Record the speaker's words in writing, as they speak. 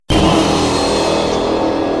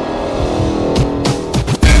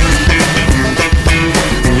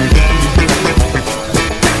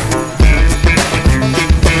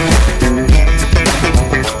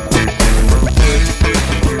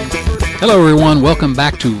Hello, everyone. Welcome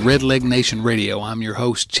back to Red Leg Nation Radio. I'm your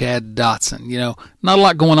host, Chad Dotson. You know, not a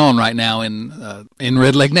lot going on right now in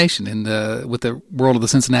Red Leg Nation and with the world of the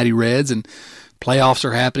Cincinnati Reds, and playoffs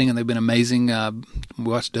are happening, and they've been amazing. We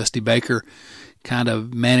watched Dusty Baker kind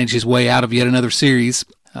of manage his way out of yet another series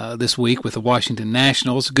this week with the Washington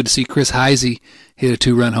Nationals. Good to see Chris Heisey hit a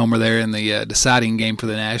two-run homer there in the deciding game for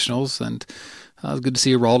the Nationals, and it was good to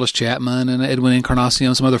see Aroldis Chapman and Edwin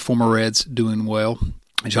Encarnacion, some other former Reds, doing well.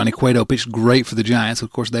 Johnny Cueto pitched great for the Giants.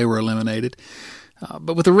 Of course, they were eliminated.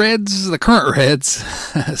 But with the Reds, the current Reds,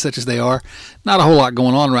 such as they are, not a whole lot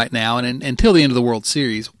going on right now. And until the end of the World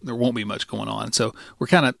Series, there won't be much going on. So we're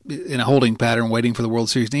kind of in a holding pattern, waiting for the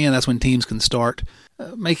World Series to end. That's when teams can start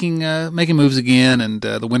making moves again. And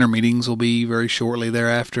the winter meetings will be very shortly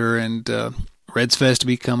thereafter. And Reds Fest to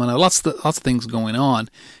be coming up. Lots of things going on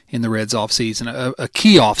in the Reds offseason. A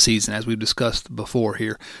key offseason, as we've discussed before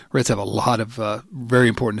here. Reds have a lot of very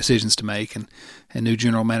important decisions to make, and new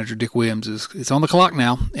general manager Dick Williams is on the clock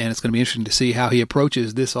now, and it's going to be interesting to see how he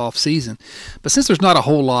approaches this offseason. But since there's not a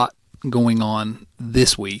whole lot going on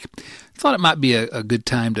this week, I thought it might be a good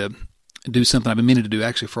time to do something I've been meaning to do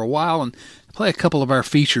actually for a while, and play a couple of our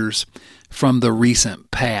features from the recent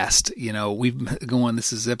past. You know, we've been going,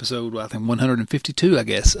 this is episode, I think, 152, I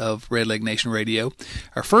guess, of Red Leg Nation Radio.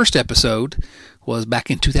 Our first episode was back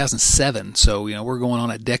in 2007, so, you know, we're going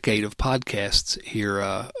on a decade of podcasts here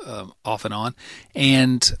off and on.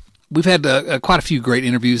 And we've had quite a few great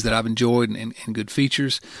interviews that I've enjoyed and good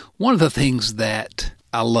features. One of the things that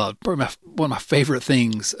I loved, probably one of my favorite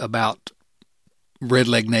things about Red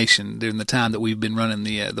Leg Nation during the time that we've been running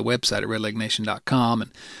the website at redlegnation.com,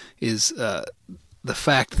 and is the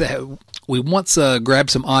fact that we once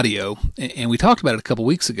grabbed some audio, and we talked about it a couple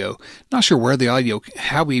weeks ago. Not sure where the audio,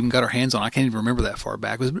 how we even got our hands on it. I can't even remember that far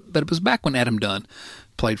back. But it was back when Adam Dunn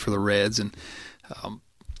played for the Reds, and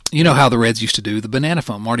you know how the Reds used to do the banana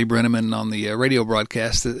phone. Marty Brenneman on the radio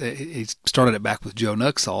broadcast, he started it back with Joe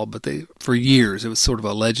Nuxall, but for years it was sort of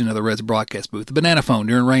a legend of the Reds broadcast booth. The banana phone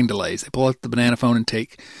during rain delays. They pull out the banana phone and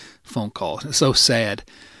take phone calls. It's so sad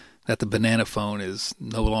that the banana phone is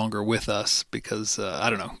no longer with us because, I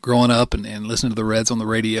don't know, growing up and listening to the Reds on the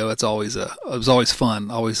radio, it was always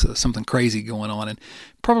fun, always something crazy going on. And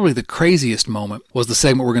probably the craziest moment was the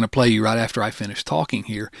segment we're going to play you right after I finish talking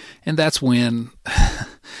here, and that's when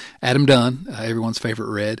Adam Dunn, everyone's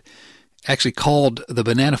favorite Red, actually called the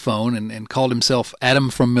banana phone and called himself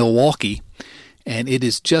Adam from Milwaukee. And it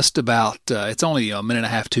is just about, it's only a minute and a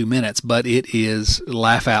half, 2 minutes, but it is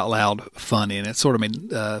laugh out loud funny. And it sort of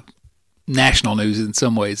made national news in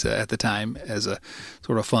some ways at the time as a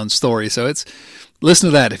sort of fun story. So listen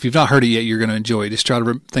to that. If you've not heard it yet, you're going to enjoy it. Just try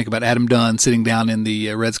to think about Adam Dunn sitting down in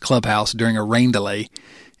the Reds clubhouse during a rain delay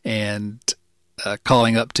and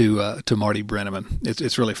calling up to Marty Brenneman.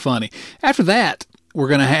 It's really funny. After that, we're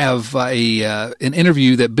going to have an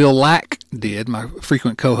interview that Bill Lack did, my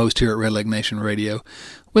frequent co-host here at Red Leg Nation Radio,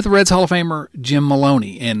 with the Reds Hall of Famer Jim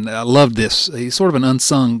Maloney. And I loved this. He's sort of an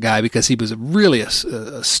unsung guy because he was really a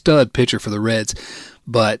stud pitcher for the Reds,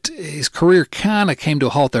 but his career kind of came to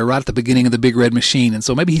a halt there right at the beginning of the Big Red Machine. And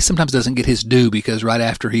so maybe he sometimes doesn't get his due because right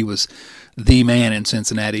after he was the man in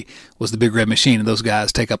Cincinnati was the Big Red Machine, and those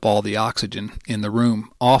guys take up all the oxygen in the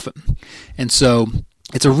room often. And so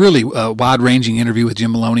it's a really wide-ranging interview with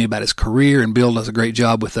Jim Maloney about his career, and Bill does a great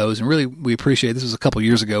job with those. And really, we appreciate, this was a couple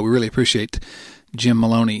years ago, we really appreciate Jim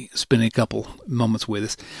Maloney spending a couple moments with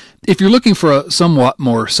us. If you're looking for a somewhat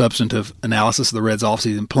more substantive analysis of the Reds'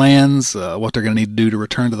 offseason plans, what they're going to need to do to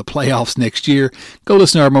return to the playoffs next year, go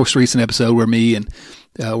listen to our most recent episode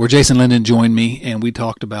where Jason Linden joined me, and we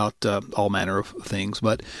talked about all manner of things.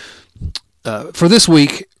 But for this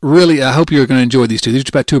week, really, I hope you're going to enjoy these two. These are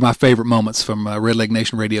about two of my favorite moments from Red Leg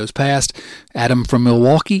Nation Radio's past. Adam from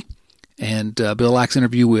Milwaukee and Bill Lack's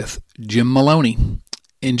interview with Jim Maloney.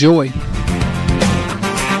 Enjoy.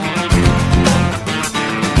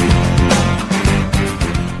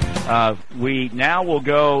 We now will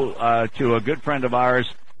go to a good friend of ours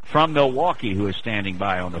from Milwaukee who is standing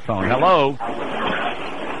by on the phone. Hello.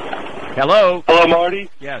 Hello. Hello, Marty.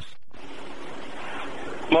 Yes.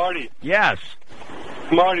 Marty. Yes.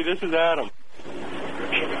 Marty, this is Adam.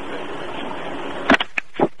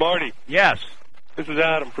 Marty. Yes. This is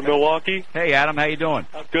Adam from Milwaukee. Hey, Adam, how you doing?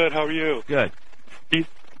 I'm good. How are you? Good. Do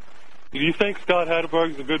you think Scott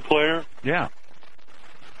Hatteberg is a good player? Yeah.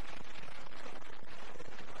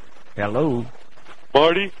 Hello.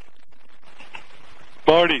 Marty?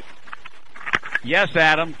 Marty. Yes,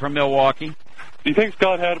 Adam from Milwaukee. Do you think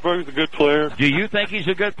Scott Hatteberg is a good player? Do you think he's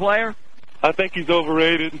a good player? I think he's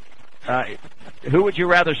overrated. Who would you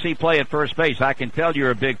rather see play at first base? I can tell you're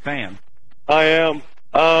a big fan. I am.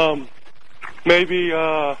 Maybe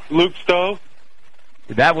Luke Stowe.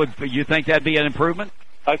 You think that'd be an improvement?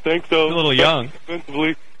 I think so. He's a little young.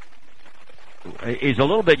 Defensively. He's a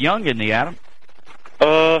little bit young, isn't he, Adam?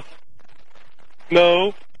 No.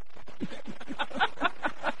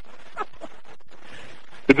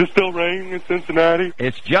 Is it still raining in Cincinnati?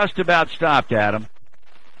 It's just about stopped, Adam.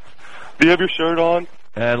 Do you have your shirt on?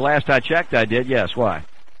 Last I checked, I did. Yes. Why?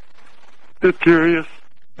 Just curious.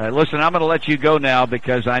 Listen, I'm going to let you go now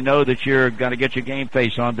because I know that you're going to get your game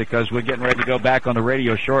face on because we're getting ready to go back on the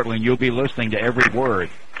radio shortly, and you'll be listening to every word.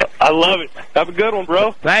 I love it. Have a good one,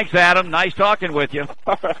 bro. Thanks, Adam. Nice talking with you.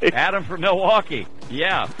 All right. Adam from Milwaukee.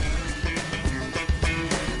 Yeah.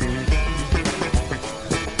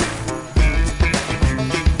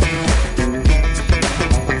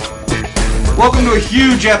 Welcome to a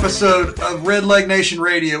huge episode of Red Leg Nation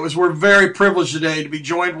Radio. As we're very privileged today to be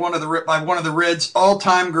joined by one of the Reds'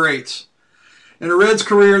 all-time greats. In a Reds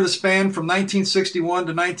career that spanned from 1961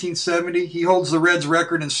 to 1970, he holds the Reds'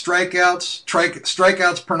 record in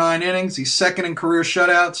strikeouts per 9 innings. He's second in career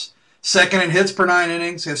shutouts, second in hits per 9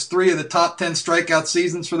 innings, has 3 of the top 10 strikeout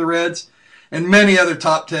seasons for the Reds, and many other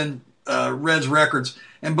top 10 Reds records.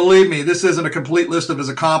 And believe me, this isn't a complete list of his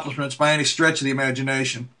accomplishments by any stretch of the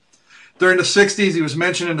imagination. During the 60s, he was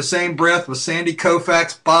mentioned in the same breath with Sandy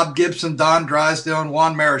Koufax, Bob Gibson, Don Drysdale, and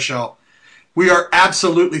Juan Marichal. We are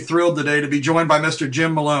absolutely thrilled today to be joined by Mr.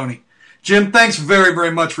 Jim Maloney. Jim, thanks very,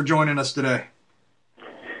 very much for joining us today.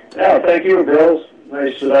 Yeah, thank you, Bill.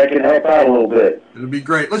 Nice that I can help out a little bit. It'll be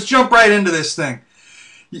great. Let's jump right into this thing.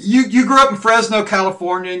 You grew up in Fresno,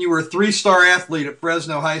 California, and you were a 3-star athlete at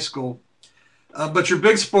Fresno High School. But your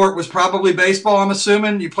big sport was probably baseball, I'm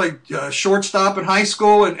assuming. You played shortstop in high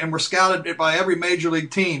school and were scouted by every major league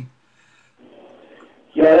team.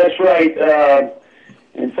 Yeah, that's right.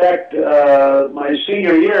 In fact, my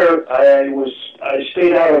senior year, I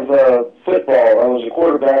stayed out of football. I was a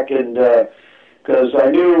quarterback, and because I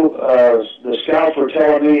knew the scouts were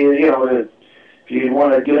telling me, that if you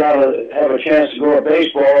want to have a chance to go to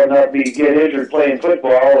baseball and not get injured playing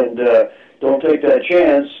football, and don't take that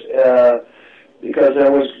chance. Because I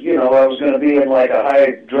was going to be in like a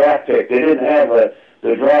high draft pick. They didn't have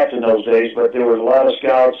the draft in those days, but there was a lot of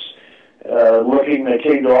scouts looking. They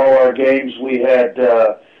came to all our games. We had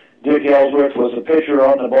Dick Ellsworth was a pitcher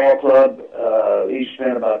on the ball club. He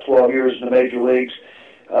spent about 12 years in the major leagues.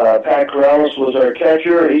 Pat Corrales was our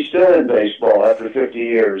catcher. He's still in baseball after 50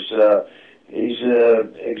 years. He's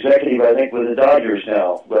executive, I think, with the Dodgers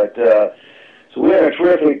now. But so we had a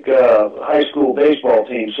terrific high school baseball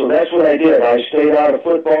team. So that's what I did. I stayed out of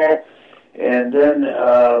football, and then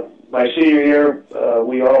my senior year,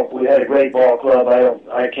 we had a great ball club.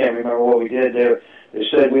 I can't remember what we did there. They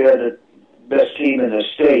said we had the best team in the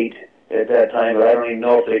state at that time, but I don't even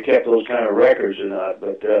know if they kept those kind of records or not.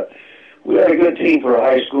 But we had a good team for a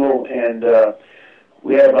high school, and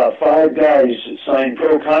we had about 5 guys that signed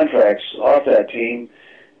pro contracts off that team.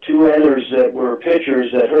 2 others that were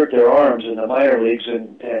pitchers that hurt their arms in the minor leagues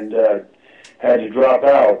and had to drop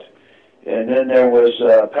out. And then there was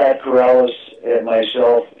Pat Corrales and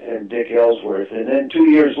myself and Dick Ellsworth. And then 2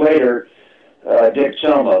 years later, Dick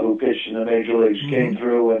Selma, who pitched in the major leagues, came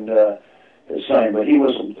through and signed. But he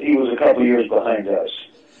was a couple years behind us.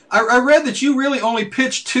 I read that you really only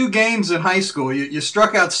pitched 2 games in high school. You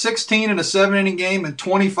struck out 16 in a 7-inning game and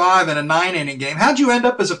 25 in a 9-inning game. How'd you end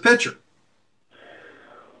up as a pitcher?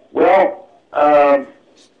 Well, I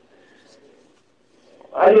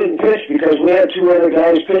didn't pitch because we had 2 other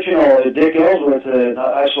guys pitching, Dick Ellsworth,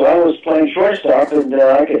 so I was playing shortstop, and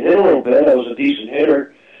I could hit a little bit. I was a decent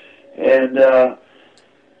hitter, and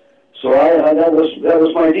so that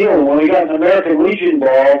was my deal. And when we got an American Legion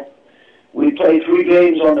ball, we played 3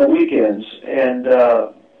 games on the weekends, and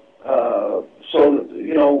so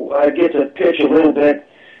I'd get to pitch a little bit,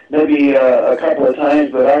 maybe a couple of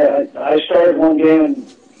times, but I started one game in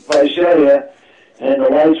Visalia, and the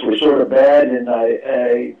lights were sort of bad, and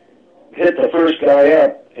I hit the first guy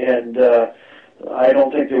up, and I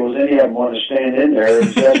don't think there was any of them want to stand in there. It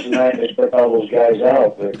was just the night they put all those guys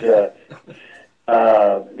out, but it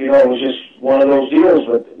was just one of those deals.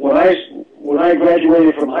 But when I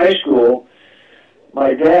graduated from high school,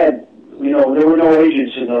 my dad, there were no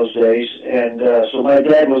agents in those days, and so my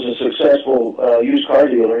dad was a successful used car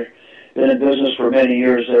dealer, been in business for many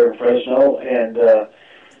years there in Fresno, and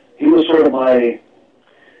he was sort of my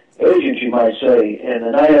agent, you might say. And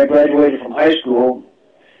the night I graduated from high school,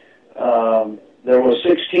 there were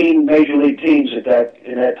 16 major league teams in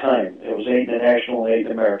that time. It was 8 in the National and 8 in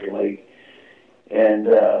the American League. And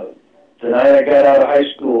the night I got out of high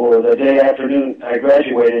school, or the day afternoon I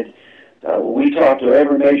graduated, we talked to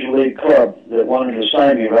every major league club that wanted to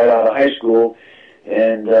sign me right out of high school,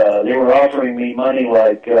 and they were offering me money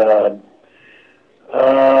like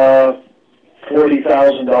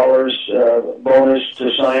 $40,000 bonus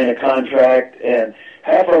to sign a contract, and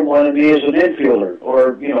half of them wanted me as an infielder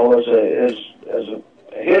or as a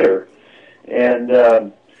hitter, and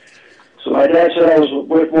so my dad said I was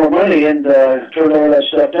worth more money, and turned all that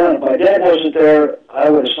stuff down. If my dad wasn't there,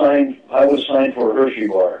 I would have signed for Hershey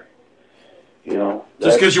Bar.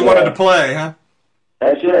 Just because you wanted to play, huh?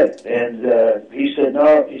 That's it. And he said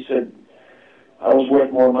no. He said I was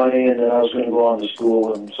worth more money, and then I was going to go on to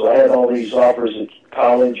school. And so I had all these offers at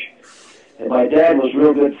college. And my dad was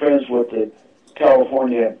real good friends with the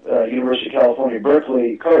University of California,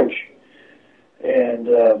 Berkeley coach. And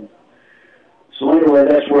so anyway,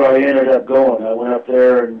 that's where I ended up going. I went up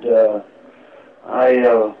there, and I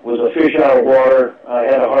was a fish out of water. I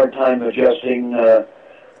had a hard time adjusting. I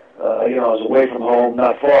was away from home,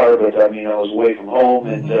 not far, but I was away from home,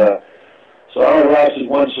 and so I only lasted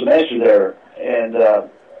one semester there. And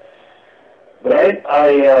but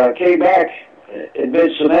I came back in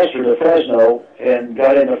mid-semester to Fresno and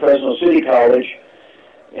got into Fresno City College,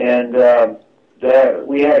 and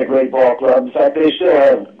we had a great ball club. In fact, they still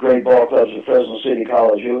have great ball clubs at Fresno City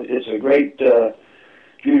College. It's a great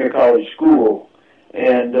junior college school,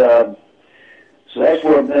 and so that's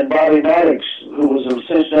where then Bobby Maddox, who was a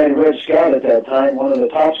Cincinnati Red scout at that time, one of the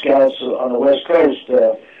top scouts on the West Coast,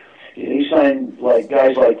 he signed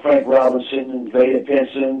guys like Frank Robinson and Vada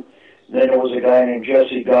Pinson. And then there was a guy named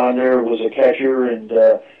Jesse Gonder, who was a catcher, and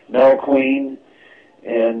Mel Queen,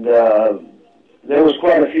 and there was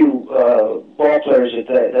quite a few ball players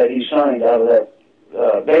that he signed out of that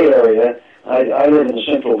Bay Area. I live in the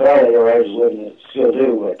Central Valley, or I was living, still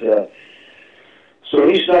do, but. So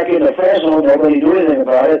he snuck into Fresno, nobody knew anything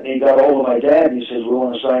about it, and he got a hold of my dad, and he says, we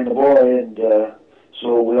want to sign the boy, and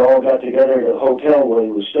so we all got together at a hotel where he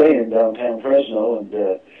was staying downtown Fresno, and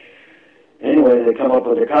anyway, they come up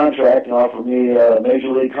with a contract and offer me a major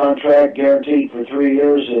league contract guaranteed for 3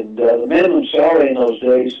 years, and the minimum salary in those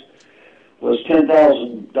days was $10,000,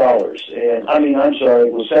 and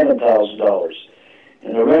it was $7,000,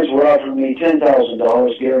 and the Reds were offering me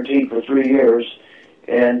 $10,000 guaranteed for 3 years,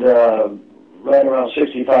 and right around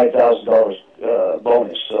 $65,000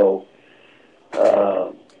 bonus. So,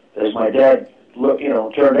 as my dad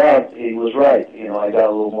turned out, he was right. I got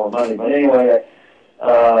a little more money. But anyway,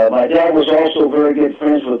 my dad was also very good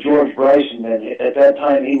friends with George Bryson, and at that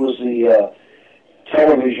time he was the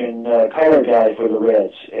television color guy for the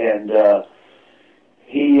Reds. And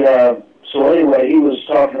so anyway, he was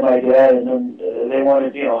talking to my dad, and then they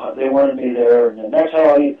wanted me there, and that's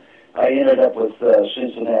how I ended up with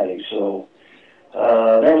Cincinnati. So.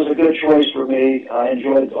 That was a good choice for me. I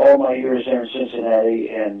enjoyed all my years there in Cincinnati,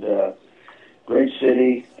 and great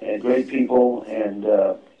city and great people, and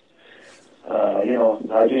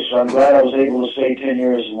I'm glad I was able to stay 10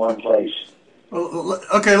 years in one place. Well,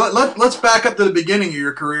 okay, let's back up to the beginning of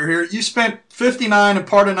your career here. You spent 59 and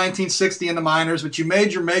part of 1960 in the minors, but you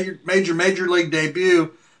made your major league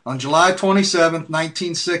debut on July 27th,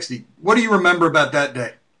 1960. What do you remember about that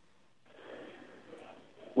day?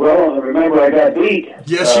 Well, I remember I got beat.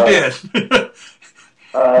 Yes, you did.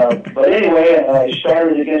 But anyway, I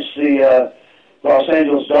started against the Los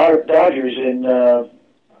Angeles Dodgers in the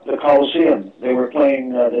Coliseum. They were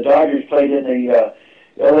playing, the Dodgers played in the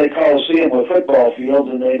L.A. Coliseum, a football field,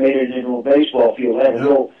 and they made it into a baseball field. It had a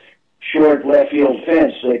real short left field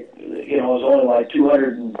fence that, it was only like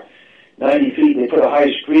 290 feet. They put a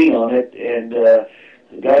high screen on it, and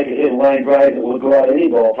the guy could hit a line drive that would go out any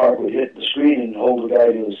ballpark, would hit the screen and hold the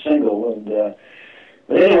guy to a single. And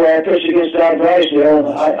but anyway, I pitched against Don Drysdale,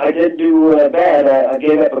 and I didn't do bad. I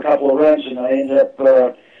gave up a couple of runs, and I ended up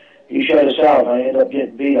he shut us out. I ended up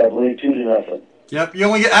getting beat, I believe, 2-0. Yep, you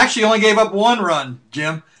only gave up one run,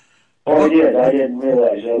 Jim. Oh, I did. I didn't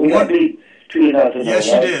realize that. We got beat 2-0. Yes,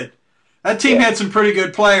 you did. That team had some pretty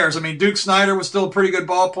good players. I mean, Duke Snider was still a pretty good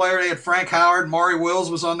ball player. They had Frank Howard, Maury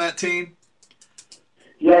Wills was on that team.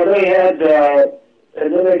 Yeah, they had,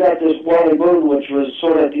 and then they got this Wally Moon, which was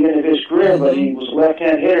sort of at the end of his career, but he was a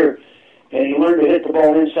left-hand hitter, and he learned to hit the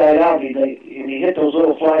ball inside out. He hit those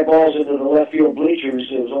little fly balls into the left field bleachers.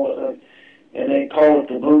 It was only, and they called it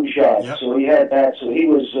the moon shot. Yep. So he had that. So he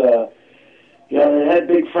was, they had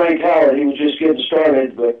big Frank Howard. He was just getting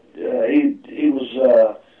started, but he was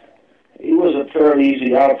a fairly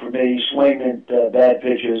easy out for me. He swung at bad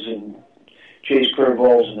pitches and chased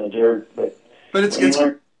curveballs in the dirt, but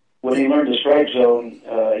when he learned the strike zone,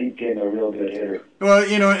 he became a real good hitter. Well,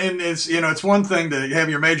 and it's one thing to have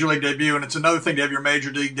your major league debut, and it's another thing to have your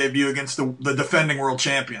major league debut against the defending world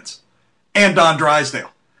champions. and Don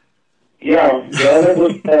Drysdale. Yeah, that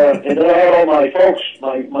was, and then I had all my folks.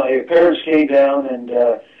 My parents came down, and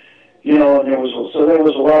and there was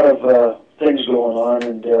a lot of things going on,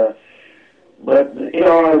 and but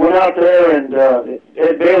I went out there, and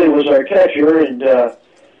Ed Bailey was our catcher, and I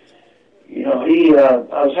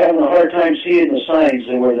was having a hard time seeing the signs.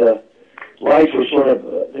 The lights were sort of,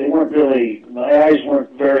 they weren't really, my eyes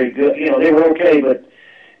weren't very good. They were okay, but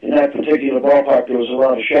in that particular ballpark, there was a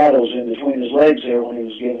lot of shadows in between his legs there when he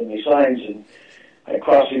was giving me signs, and I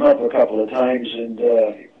crossed him up a couple of times, and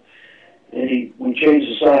we changed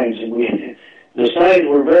the signs, and the signs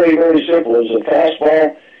were very, very simple. It was a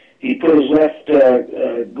fastball. He put his left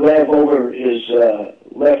glove over his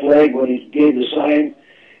left leg when he gave the sign,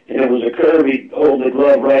 and it was a curve. He'd hold the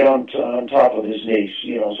glove right on top of his knees,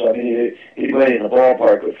 so I mean, anybody in the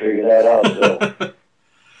ballpark would figure that out. So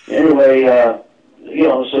anyway,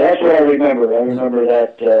 so that's what I remember. I remember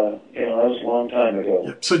that, that was a long time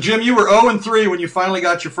ago. So, Jim, you were 0-3 when you finally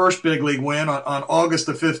got your first big league win on August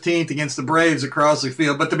the 15th against the Braves at Crosley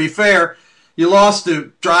Field. But to be fair, you lost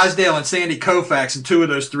to Drysdale and Sandy Koufax in 2 of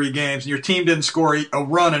those 3 games, and your team didn't score a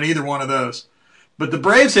run in either one of those. But the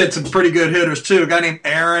Braves had some pretty good hitters, too. A guy named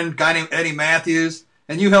Aaron, a guy named Eddie Matthews,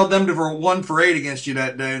 and you held them to 1 for 8 against you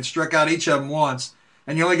that day and struck out each of them once.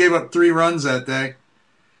 And you only gave up 3 runs that day.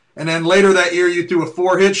 And then later that year, you threw a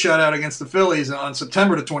 4-hit shutout against the Phillies on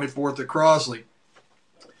September the 24th at Crosley.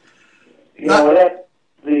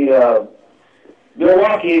 The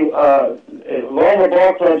Milwaukee, all the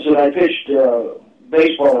ball clubs that I pitched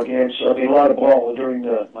baseball against, I mean, a lot of ball during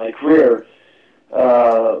my career,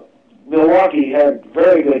 Milwaukee had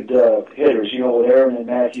very good hitters, with Aaron and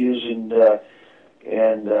Matthews, and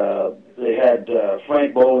they had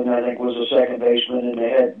Frank Bowling, I think, was the second baseman, and they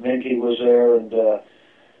had Minke was there, and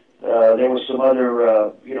there was some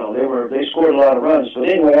other, they scored a lot of runs. But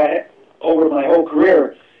anyway, over my whole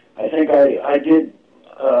career, I think I did,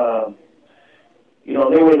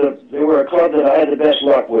 they were a club that I had the best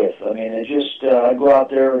luck with. I mean, I go out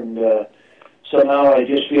there and somehow I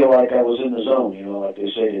just feel like I was in the zone, like they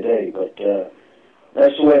say today. But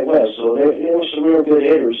that's the way it was. So there were some real good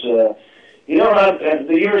hitters. The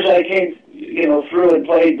years I came, through and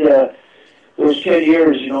played those 10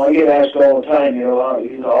 years, I get asked all the time,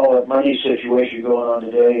 all the money situation going on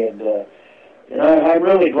today, and I'm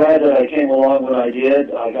really glad that I came along when I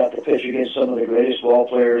did. I got to pitch against some of the greatest ball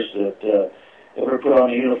players that ever put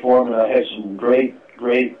on a uniform, and I had some great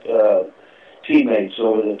teammates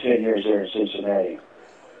over the 10 years there in Cincinnati.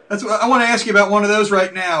 I want to ask you about one of those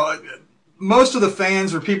right now. Most of the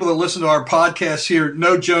fans or people that listen to our podcast here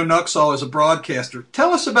know Joe Nuxhall as a broadcaster.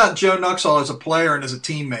 Tell us about Joe Nuxhall as a player and as a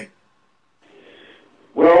teammate.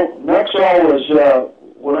 Well, Nuxhall was,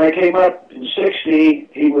 when I came up in 60,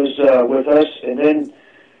 he was with us, and then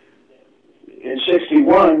in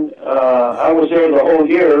 61, I was there the whole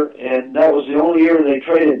year, and that was the only year they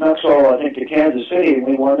traded Nuxhall, I think, to Kansas City, and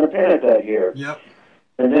we won the pennant that year. Yep.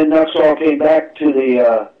 And then Nuxhall came back to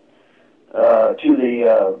the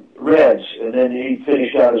Reds, and then he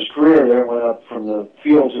finished out his career there and went up from the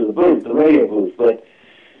field to the booth, the radio booth. But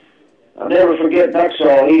I'll never forget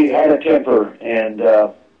Nuxhall. He had a temper, and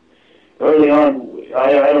early on,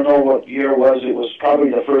 I don't know what year it was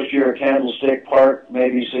probably the first year at Candlestick Park,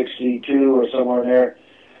 maybe 62 or somewhere in there.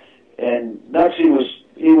 And Nuxie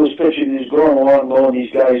he was pitching, he was going along mowing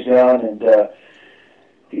these guys down, and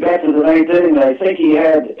he got to the 9th inning, and I think he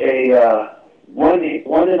had a 1-0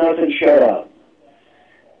 shutout.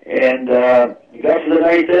 And he got to the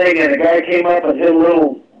 9th inning, and a guy came up and hit a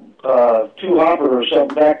little two-hopper or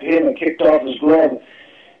something back to him and kicked off his glove.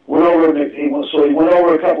 He went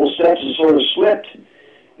over a couple steps and sort of slipped,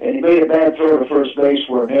 and he made a bad throw to first base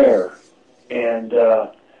for an error. And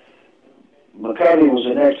McCovey was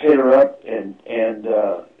the next hitter up, and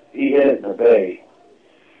he hit it in the bay.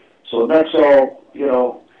 So Nuxhall,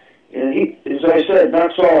 and as I said,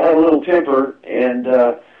 Nuxhall had a little temper, and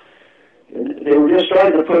they were just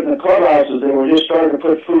starting to put in the clubhouses. They were just starting to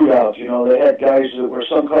put food out. They had guys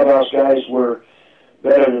some clubhouse guys were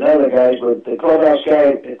better than other guys, but the clubhouse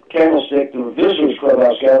guy at Candlestick, the visitors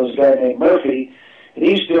clubhouse guy, was a guy named Murphy, and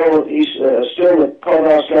he's still the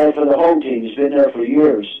clubhouse guy for the home team. He's been there for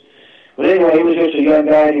years. But anyway, he was just a young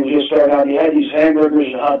guy, and he was just starting out. He had these hamburgers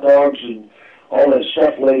and hot dogs and all that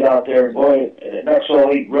stuff laid out there, and boy, at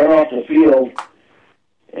Nuxhall, he'd run off the field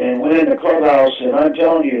and went in the clubhouse, and I'm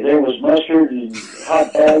telling you, there was mustard and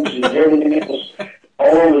hot dogs and everything else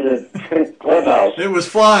all over the clubhouse. It was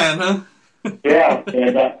flying, huh? Yeah,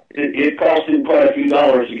 and it cost him quite a few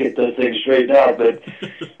dollars to get the thing straightened out. But,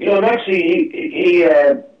 Nuxie, he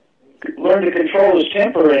learned to control his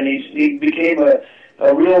temper, and he became a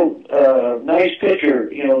a real nice pitcher,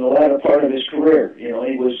 in the latter part of his career. He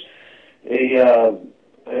was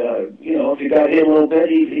if he got hit a little bit,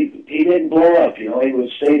 he didn't blow up. He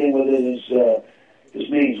was staying within his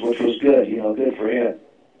means, which was good. Good for him.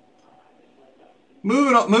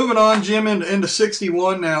 Moving on, Jim, into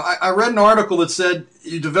 61 now. I read an article that said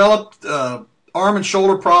you developed arm and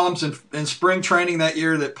shoulder problems in spring training that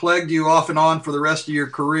year that plagued you off and on for the rest of your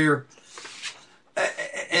career.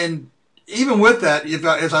 And even with that,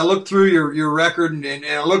 as I looked through your record and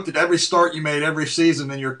I looked at every start you made every season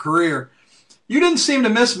in your career, you didn't seem to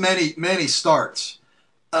miss many starts.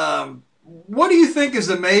 What do you think is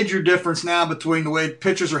the major difference now between the way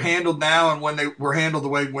pitchers are handled now and when they were handled the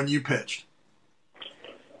way when you pitched?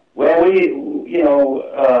 Well,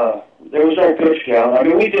 there was no pitch count. I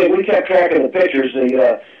mean, we kept track of the pitchers.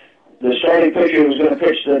 The starting pitcher who was going to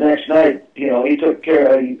pitch the next night, he took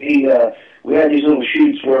care of. We had these little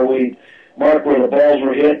sheets where we mark where the balls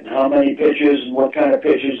were hit, and how many pitches, and what kind of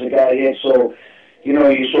pitches the guy hit. So,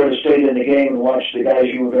 you sort of stayed in the game and watched the guys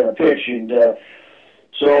you were going to pitch. And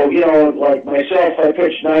so, like myself, I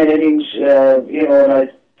pitched 9 innings, and I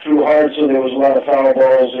threw hard, so there was a lot of foul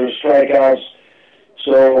balls. There were strikeouts.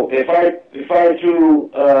 So if I threw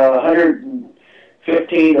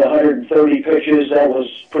 115 to 130 pitches, that was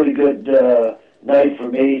pretty good night for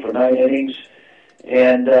me for 9 innings.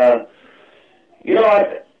 And I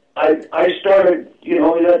started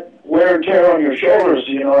that wear and tear on your shoulders.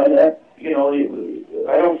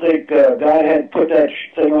 I don't think God had put that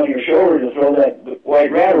thing on your shoulder to throw that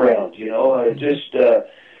white rat around. It's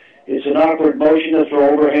an awkward motion to throw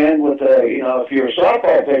overhand with if you're a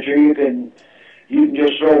softball pitcher, you can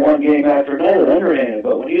just throw one game after another underhanded.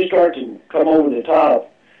 But when you start to come over the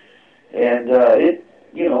top, and it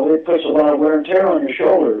puts a lot of wear and tear on your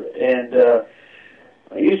shoulder. And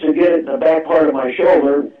I used to get it in the back part of my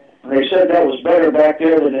shoulder. And they said that was better back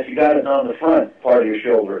there than if you got it on the front part of your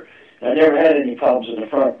shoulder. I never had any problems in the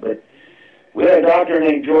front, but we had a doctor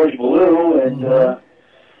named George Ballou, and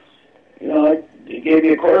he gave me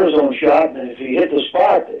a cortisone shot, and if he hit the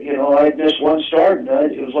spot, I'd miss one start, and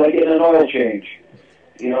it was like getting an oil change.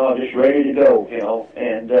 I'm just ready to go,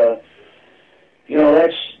 and that's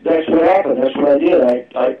what happened. That's what I did.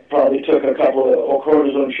 I probably took a couple of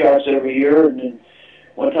cortisone shots every year, and then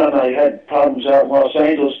one time I had problems out in Los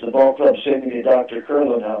Angeles. The ball club sent me to Dr.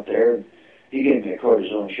 Curlin out there, and he gave me a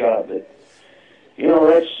cortisone shot. But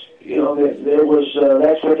that's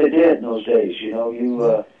what they did in those days.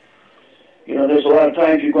 There's a lot of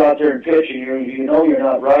times you go out there and pitch, and you're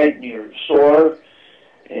not right, and you're sore,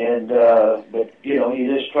 and but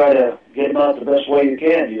you just try to get them out the best way you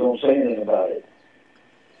can. You don't say anything about it.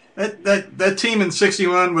 That team in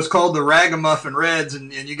 61 was called the Ragamuffin Reds,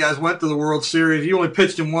 and you guys went to the World Series. You only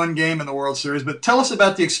pitched in one game in the World Series, but tell us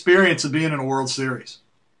about the experience of being in a World Series.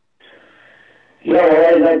 Yeah,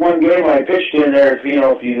 well, that one game I pitched in there, if you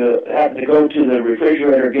happen to go to the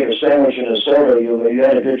refrigerator and get a sandwich and a soda, you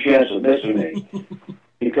had a good chance of missing me.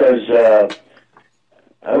 Because that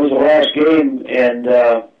was the last game, and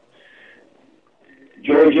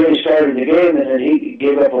Joey J started the game, and then he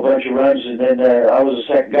gave up a bunch of runs, and then I was the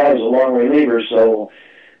second guy. I was a long reliever, so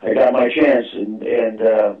I got my chance. And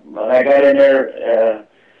when I got in there,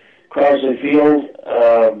 Crosley Field,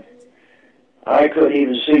 I couldn't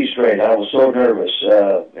even see straight. I was so nervous,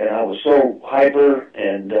 and I was so hyper,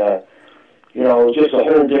 and it was just a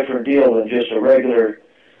whole different deal than just a regular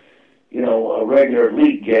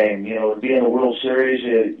league game. To be in the World Series,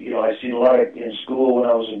 I seen a lot in school when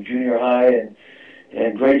I was in junior high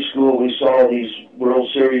and grade school. We saw these World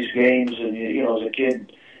Series games, and as a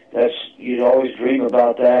kid, you'd always dream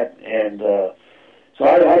about that. And so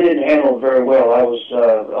I didn't handle it very well. I was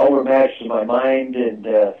overmatched in my mind, and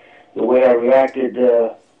the way I reacted,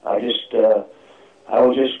 I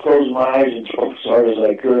was just closing my eyes and throw as hard as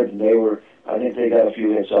I could, and I think they got a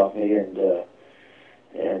few hits off me, and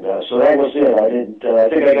so that was it. I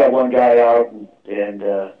think I got one guy out, and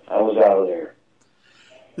I was out of there.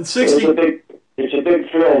 In 60, it's a big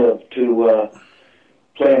thrill to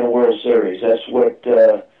play in a World Series. That's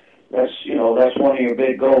that's one of your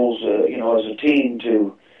big goals, as a team,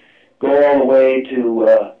 to go all the way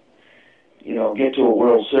to get to a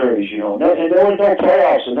World Series. And there were no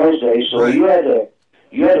playoffs in those days, so right. you had to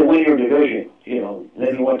win your division.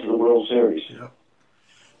 Then you went to the World Series. Yeah.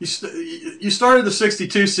 You started the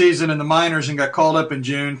 62 season in the minors and got called up in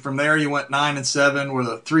June. From there, you went 9-7 with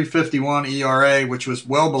a 3.51 ERA, which was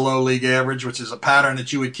well below league average, which is a pattern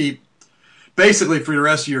that you would keep basically for the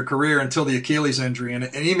rest of your career until the Achilles injury.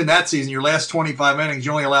 And even that season, your last 25 innings,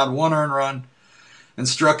 you only allowed 1 earned run and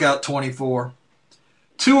struck out 24.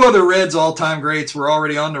 two other Reds all-time greats were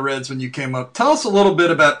already on the Reds when you came up. Tell us a little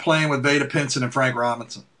bit about playing with Vada Pinson and Frank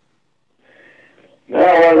Robinson.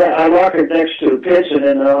 Well, I rocketed next to Pinson,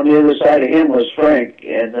 and on the other side of him was Frank,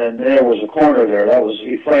 and then there was a corner there.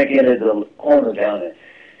 Frank entered the corner down it.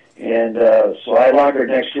 And so I rocketed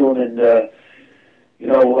next to him, and,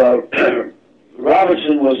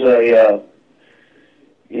 Robinson was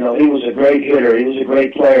he was a great hitter. He was a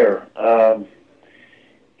great player.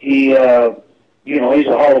 He's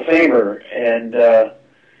a Hall of Famer, and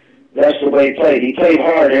that's the way he played. He played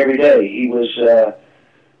hard every day. He was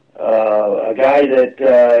a guy that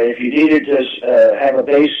if you needed to have a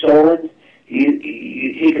base stolen,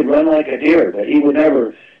 he could run like a deer, but he would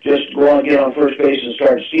never just go and get on first base and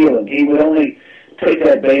start stealing. He would only take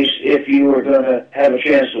that base if you were going to have a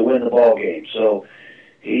chance to win the ball game. So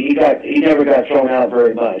he never got thrown out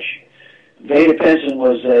very much. Vada Pinson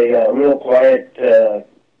was a real quiet,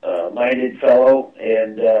 minded fellow,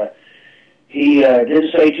 and he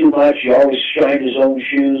didn't say too much. He always shined his own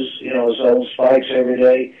shoes, his own spikes every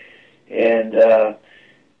day, and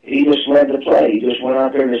he just loved to play. He just went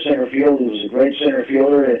out there to center field. He was a great center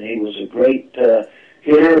fielder, and he was a great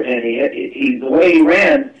hitter. And he the way he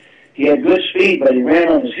ran, he had good speed, but he ran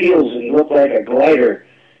on his heels, and he looked like a glider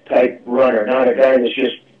type runner, not a guy that's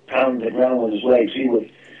just pounding the ground with his legs. He would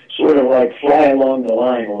sort of like fly along the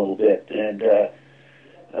line a little bit, and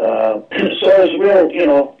so it was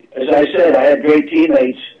real. As I said, I had great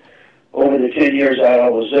teammates over the 10 years I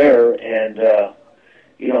was there, and a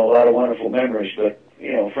lot of wonderful memories. But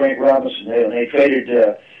Frank Robinson, they traded.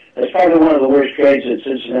 That's probably one of the worst trades that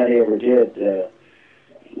Cincinnati ever did.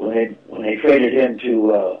 When they traded him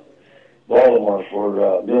to Baltimore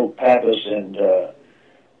for Milt Pappas and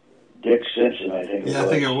Dick Simpson, I think. I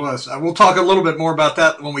think it was. We'll talk a little bit more about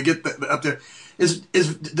that when we get up there.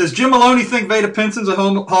 Does Jim Maloney think Vada Pinson's a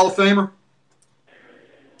Hall of Famer?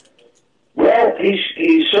 Well,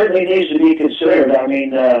 he certainly needs to be considered. I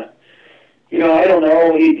mean, I don't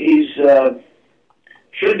know. He's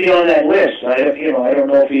should be on that list. I don't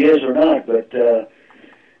know if he is or not, but if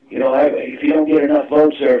you don't get enough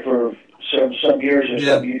votes there for some years or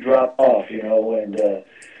something, you drop off.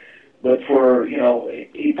 But for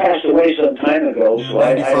he passed away some time ago, so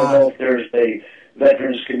I don't know if there's a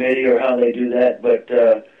Veterans Committee or how they do that, but.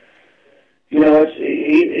 He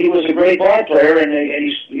was a great ball player, and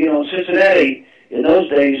he's in Cincinnati in those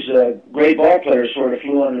days, great ball players sort of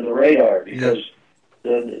flew under the radar because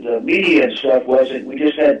the media and stuff wasn't. We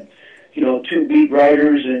just had two beat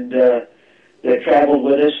writers and that traveled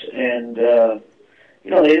with us, and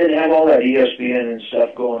they didn't have all that ESPN and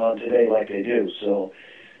stuff going on today like they do. So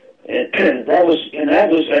and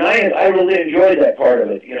I really enjoyed that part of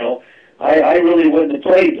it. I really wouldn't have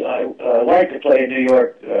played. I liked to play in New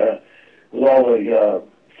York. With all the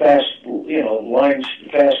fast lane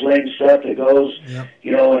stuff that goes,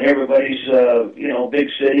 and everybody's, big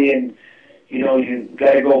city, and, you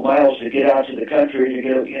got to go miles to get out to the country to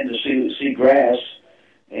get in to see grass.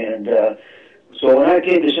 And so when I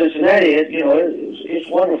came to Cincinnati, it's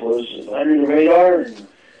wonderful. It was under the radar, and,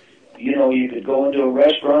 you could go into a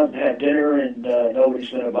restaurant and have dinner, and nobody's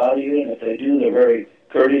going to bother you, and if they do, they're very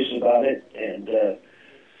courteous about it. And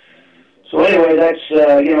so anyway, that's,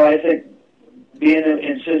 I think, being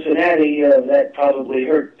in Cincinnati, that probably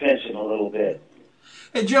hurt Pinson a little bit.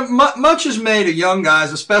 Hey, Jim, much is made of young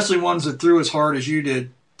guys, especially ones that threw as hard as you did,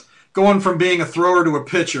 going from being a thrower to a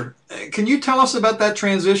pitcher. Can you tell us about that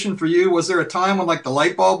transition for you? Was there a time when, the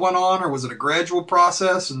light bulb went on, or was it a gradual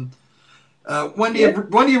process? And when do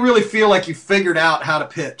you really feel like you figured out how to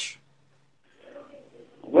pitch?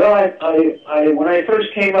 Well, I when I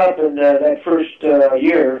first came up in that first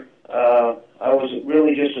year, I was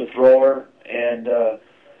really just a thrower. And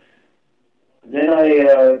then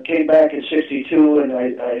I came back in '62, and I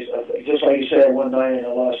just like you said, I won 9 and I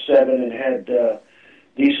lost 7, and had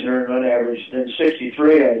decent earned run average. Then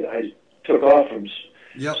 '63, I took off from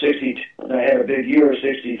 62, and I had a big year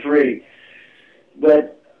 '63.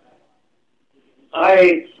 But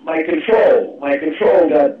my control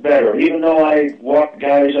got better. Even though I walked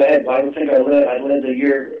guys, I don't think I led the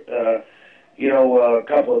year, a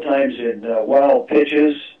couple of times in wild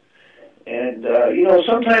pitches. And,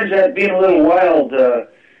 sometimes that being a little wild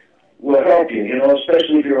will help you,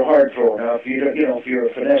 especially if you're a hard thrower. Now, if you're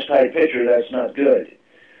a finesse-type pitcher, that's not good.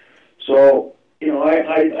 So,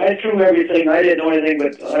 I threw everything. I didn't know anything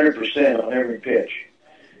but 100% on every pitch.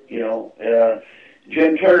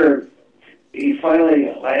 Jim Turner,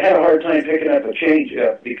 I had a hard time picking up a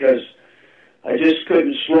changeup because I just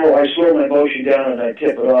couldn't I slow my motion down and I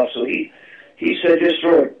tip it off. So he said, just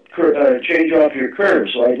throw a change off your curve.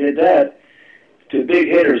 So I did that. to big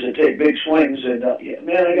hitters that take big swings. And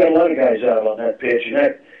man, I got a lot of guys out on that pitch,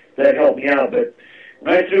 and that helped me out. But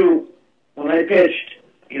when I pitched,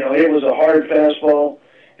 it was a hard fastball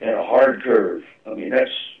and a hard curve. I mean,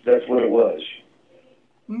 that's what it was.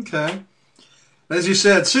 Okay. As you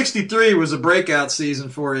said, 63 was a breakout season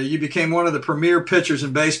for you. You became one of the premier pitchers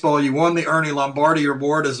in baseball. You won the Ernie Lombardi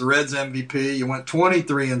Award as the Reds MVP. You went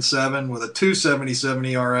 23-7 with a 2.77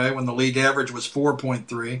 ERA when the league average was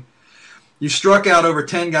 4.3. You struck out over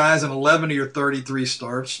 10 guys in 11 of your 33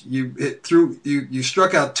 starts. You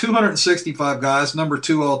struck out 265 guys, number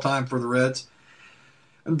 2 all time for the Reds.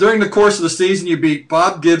 And during the course of the season, you beat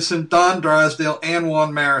Bob Gibson, Don Drysdale, and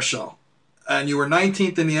Juan Marichal. And you were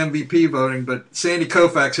 19th in the MVP voting, but Sandy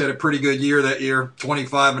Koufax had a pretty good year that year,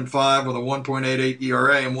 25-5 with a 1.88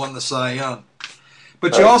 ERA and won the Cy Young.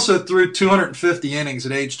 But you also threw 250 innings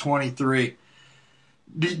at age 23.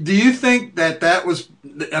 Do you think that was?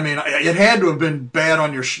 I mean, it had to have been bad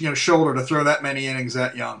on your shoulder to throw that many innings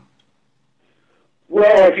that young.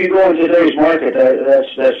 Well, if you go in today's market,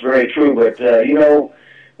 that's very true. But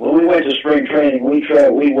when we went to spring training,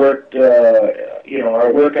 we worked.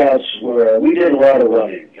 Our workouts we did a lot of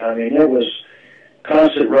running. I mean, it was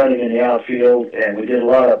constant running in the outfield, and we did a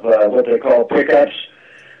lot of what they call pickups,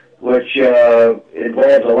 which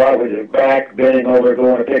involves a lot with your back, bending over,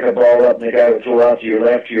 going to pick a ball up, and the guy would throw out to your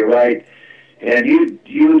left, to your right. And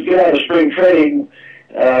you would get out of spring training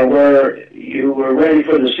where you were ready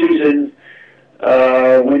for the season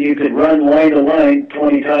when you could run line to line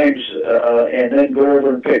 20 times and then go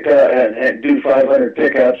over and pick up and do 500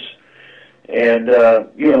 pickups. And,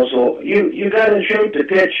 so you got in shape to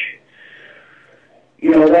pitch,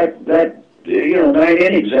 9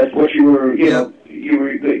 innings. That's what you were, you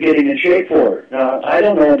were getting in shape for. Now, I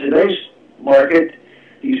don't know in today's market,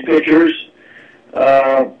 these pitchers,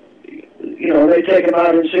 they take them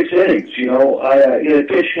out in 6 innings,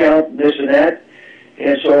 pitch count, this and that.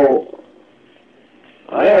 And so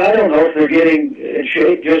I don't know if they're getting in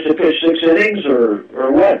shape just to pitch 6 innings or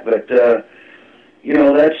what, but,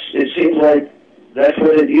 it seems like that's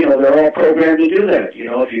what they're all programmed to do that.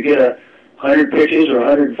 If you get 100 pitches or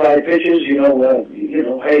 105 pitches,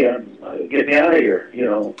 hey, get me out of here.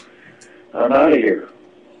 I'm out of here.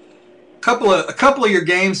 A couple of your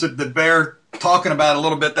games that bear talking about a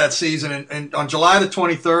little bit that season, and on July the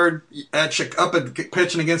 23rd,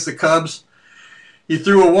 pitching against the Cubs, you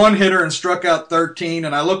threw a one-hitter and struck out 13,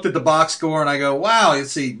 and I looked at the box score and I go, wow, you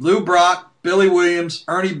see Lou Brock, Billy Williams,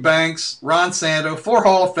 Ernie Banks, Ron Santo, 4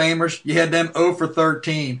 Hall of Famers. You had them 0 for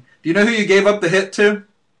 13. Do you know who you gave up the hit to?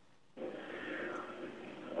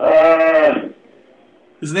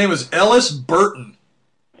 His name was Ellis Burton.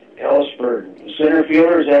 Ellis Burton. Center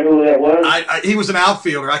fielder, is that who that was? He was an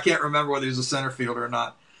outfielder. I can't remember whether he was a center fielder or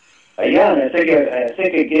not. Yeah, and I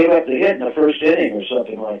think he gave up the hit in the first inning or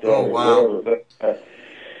something like that. Oh, wow. But,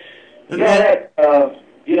 the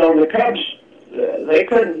Cubs, they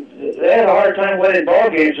had a hard time winning ball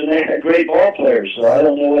games, and they had great ball players. So I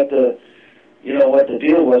don't know what the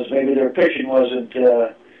deal was. Maybe their pitching wasn't. They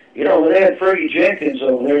had Fergie Jenkins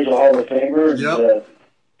over there's a Hall of Famer. And, yep.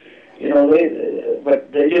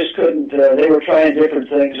 But they just couldn't. They were trying different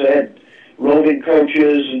things. They had roving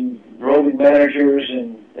coaches and roving managers,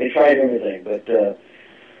 and they tried everything. But the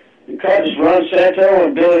Cubs, Ron Santo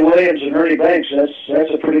and Billy Williams and Ernie Banks, that's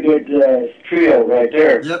a pretty good trio right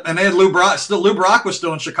there. Yep, and they had Lou Brock. Lou Brock was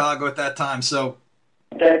still in Chicago at that time. So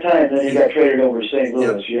at that time, then he got traded over to St.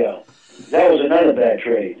 Louis. Yep. Yeah, that was another bad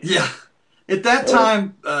trade. Yeah. At that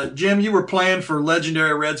time, Jim, you were playing for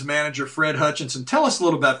legendary Reds manager Fred Hutchinson. Tell us a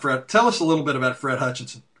little bit about Fred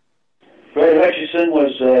Hutchinson. Fred Hutchinson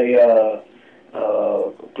was a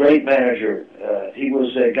great manager. He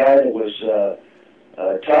was a guy that was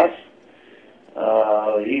tough.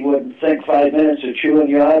 He wouldn't think 5 minutes of chewing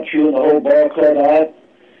you out, chewing the whole ball club out,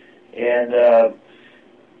 and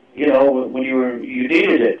when you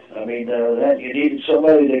needed it. I mean, that you needed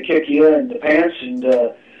somebody to kick you in the pants and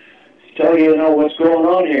tell you, what's going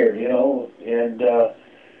on here, and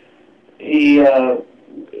he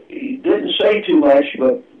didn't say too much,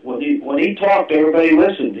 but when he talked, everybody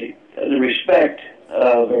listened. The respect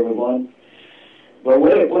of everyone. But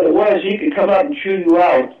what it was, he could come up and chew you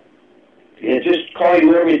out, and just call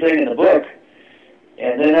you everything in the book,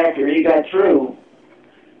 and then after he got through,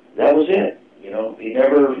 that was it. He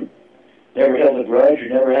never held a grudge or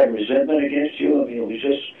never had resentment against you. I mean, it was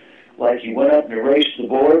just like he went up and erased the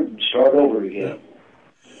board and start over again.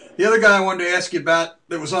 The other guy I wanted to ask you about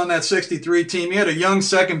that was on that 63 team, you had a young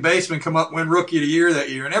second baseman come up and win Rookie of the Year that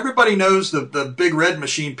year, and everybody knows the big red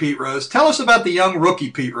machine Pete Rose. Tell us about the young rookie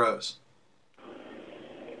Pete Rose.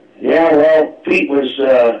 Yeah, well, Pete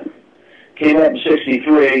came up in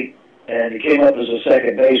 '63, and he came up as a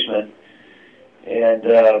second baseman. And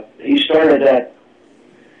he started that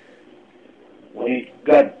when he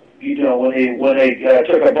got, when they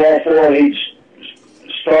took a ball forward, he'd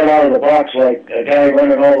start out of the box like a guy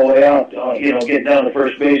running all the way out, getting down to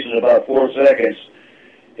first base in about 4 seconds.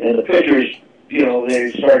 And the pitchers,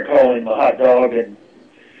 they started calling him a hot dog and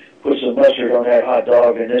put some mustard on that hot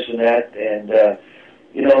dog and this and that. And,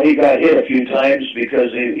 he got hit a few times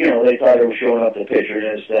because, they thought it was showing up the pitcher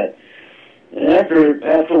and this, that. And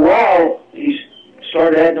after a while, he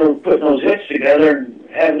started putting those hits together and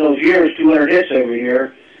having those years, 200 hits every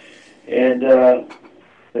year. And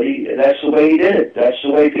that's the way he did it. That's the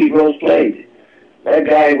way Pete Rose played. That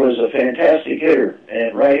guy was a fantastic hitter,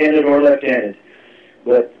 and right-handed or left-handed.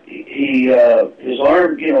 But his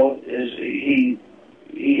arm, he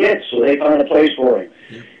hit, so they found a place for him.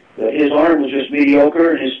 Yep. But his arm was just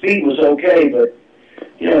mediocre, and his speed was okay. But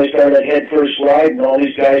he started that head-first slide, and all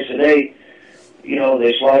these guys today,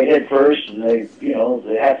 they slide head-first, and they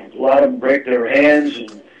have a lot of them break their hands,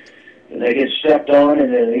 and they get stepped on,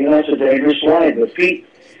 and then it's a dangerous slide. But Pete,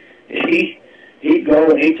 he'd go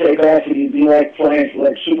and he'd take off, and he'd be like flying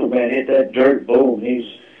like Superman, hit that dirt, boom.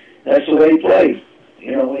 That's the way he played.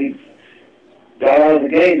 He got out of the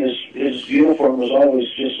game. His uniform was always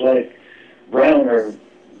just like brown or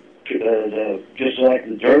just like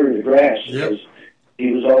the dirt or the grass. Yep.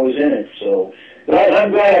 He was always in it. So, but I'm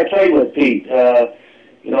glad I played with Pete.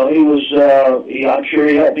 He was. I'm sure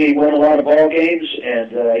he helped me win a lot of ball games,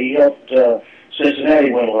 and he helped Cincinnati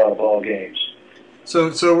win a lot of ball games. So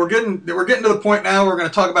we're getting to the point now. We're going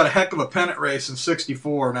to talk about a heck of a pennant race in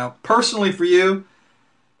 '64. Now, personally for you,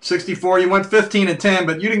 '64, you went 15-10,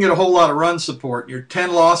 but you didn't get a whole lot of run support. Your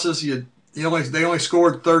 10 losses, they only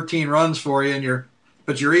scored 13 runs for you,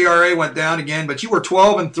 but your ERA went down again. But you were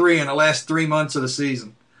 12-3 in the last 3 months of the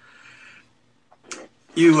season.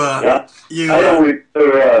 I don't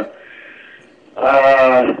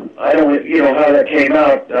how that came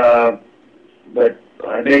out, but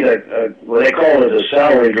I made they called it a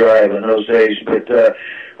salary drive in those days. But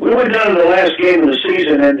we went down to the last game of the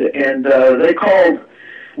season, and they called.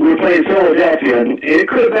 We were playing Philadelphia, and it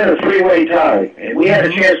could have been a three-way tie. And we had a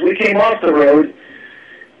chance. We came off the road.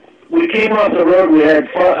 We had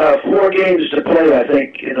 4 games to play, I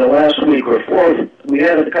think, in the last week or 4. We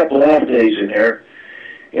had a couple off days in there.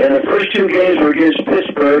 And the first 2 games were against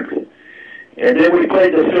Pittsburgh, and then we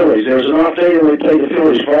played the Phillies. There was an off day, and we played the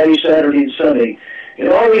Phillies Friday, Saturday, and Sunday. And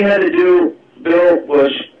all we had to do, Bill,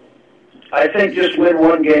 was, I think, just win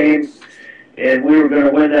 1 game, and we were going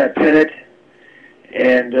to win that pennant.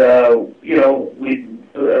 And, the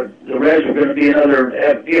Reds were going to be another,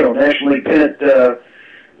 National League pennant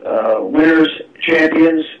winners,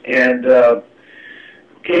 champions, and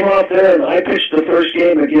came off there, and I pitched the first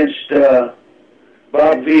game against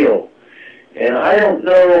Bob Veal. And I don't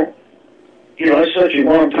know, it's such a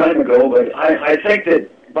long time ago, but I think that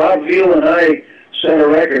Bob Veal and I set a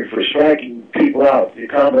record for striking people out, the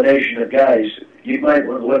combination of guys. You might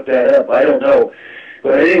want to look that up. I don't know.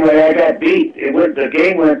 But anyway, I got beat. The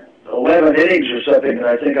game went 11 innings or something, and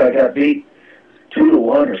I think I got beat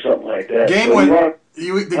 2-1 or something like that.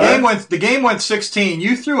 The game went 16.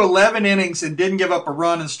 You threw 11 innings and didn't give up a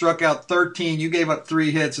run and struck out 13. You gave up 3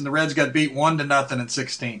 hits, and the Reds got beat 1-0 in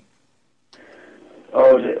 16.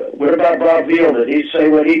 Oh, what about Bob Veal? Did he say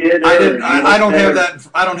what he did? I don't have that.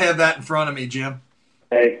 I don't have that in front of me, Jim.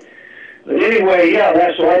 Okay. But anyway,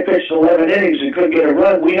 that's why I pitched 11 innings and couldn't get a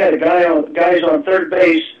run. We had guys on third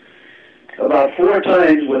base about 4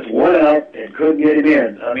 times with 1 out and couldn't get him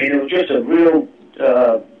in. I mean, it was just a real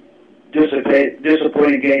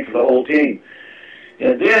disappointing game for the whole team.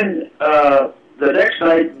 And then the next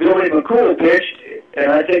night, Billy McCool pitched,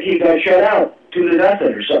 and I think he got shut out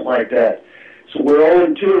 2-0 or something like that. So we're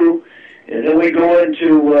 0-2, and then we go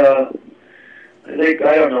into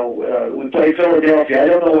we play Philadelphia. I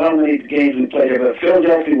don't know how many games we played there, but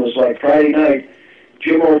Philadelphia was like Friday night.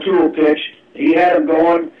 Jim O'Toole pitched. He had him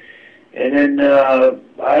going, and then,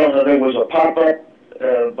 there was a pop-up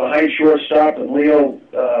behind shortstop, and Leo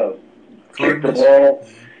kicked the ball,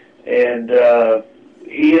 and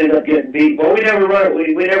he ended up getting beat. But we never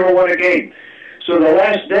won a game. So the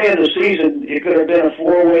last day of the season, it could have been a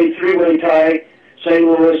 4-way, 3-way tie, St.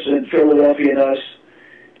 Louis and Philadelphia and us.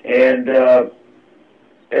 And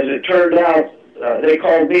as it turned out,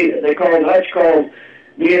 Hutch called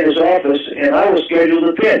me in his office, and I was scheduled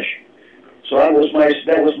to pitch. So that was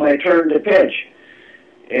my turn to pitch.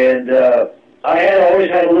 And I had always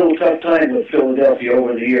had a little tough time with Philadelphia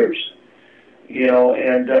over the years, or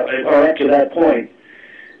up to that point.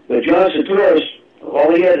 But John Saturas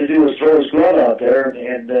all he had to do was throw his glove out there,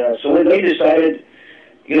 and so they decided,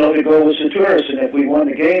 to go with Centurus, and if we won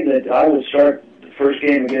the game, that I would start the first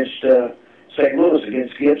game against St. Louis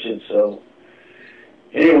against Gibson. So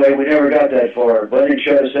anyway, we never got that far. Bunning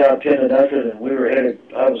shut us out 10-0, and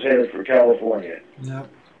I was headed for California. Yep.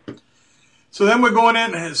 So then we're going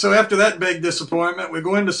in. So after that big disappointment, we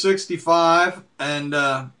go into 65, and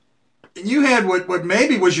you had what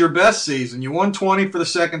maybe was your best season. You won 20 for the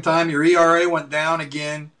second time. Your ERA went down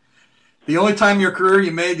again. The only time in your career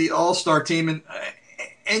you made the All-Star team,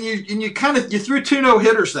 and you threw 2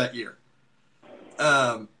 no-hitters that year.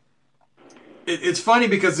 It's funny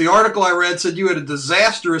because the article I read said you had a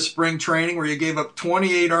disastrous spring training where you gave up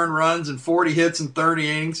 28 earned runs and 40 hits in 30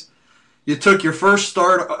 innings. You took your first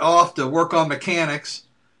start off to work on mechanics,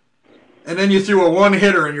 and then you threw a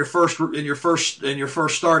one-hitter in your first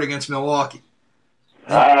start against Milwaukee.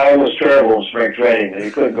 I was terrible in spring training.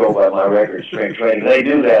 You couldn't go by my record in spring training. They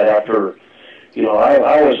do that after,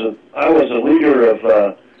 I was a leader of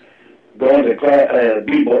going to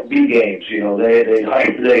B games. They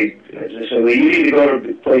said, well, you need to go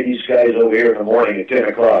to play these guys over here in the morning at 10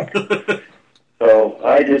 o'clock. So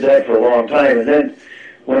I did that for a long time, and then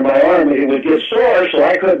when my arm it would get sore, so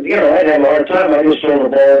I couldn't, I'd have a hard time. I just throw the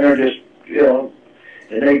ball in there,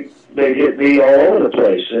 and they'd hit me all over the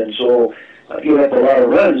place, and so I give up a lot of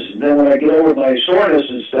runs. And then when I get over my soreness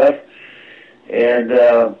and stuff, and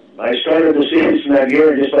I started the season that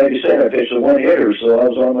year, and just like you said, I pitched a one-hitter, so I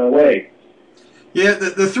was on my way. Yeah,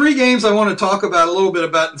 the 3 games I want to talk about a little bit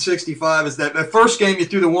about in 65 is that first game you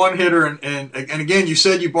threw the one-hitter, and again, you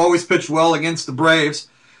said you've always pitched well against the Braves,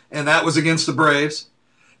 and that was against the Braves.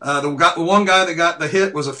 The one guy that got the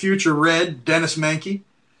hit was a future Red, Dennis Menke.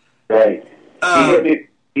 Right.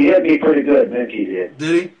 He hit me pretty good, Menke did.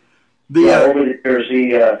 Did he? Over the years,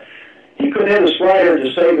 he couldn't hit a slider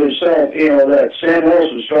to save himself. That Sam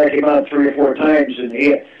Wilson would strike him out 3 or 4 times, and he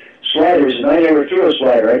hit sliders, and I never threw a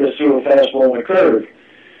slider. I just threw a fastball and a curve.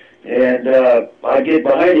 And I get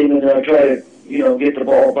behind him, and I try to, get the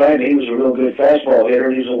ball by me. He was a real good fastball hitter.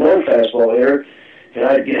 He was a low fastball hitter, and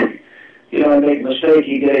I'd get... I make a mistake,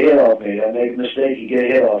 he get a hit off me. I make a mistake, he get a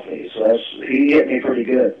hit off me. So he hit me pretty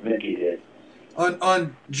good, Menke did.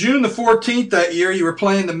 On June the 14th that year, you were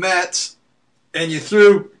playing the Mets, and you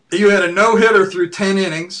had a no-hitter through 10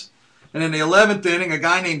 innings, and in the 11th inning, a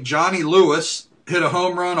guy named Johnny Lewis hit a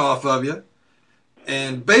home run off of you.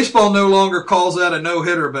 And baseball no longer calls that a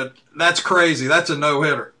no-hitter, but that's crazy. That's a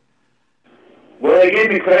no-hitter. Well, they gave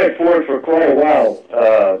me credit for it for quite a while.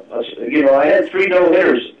 I had 3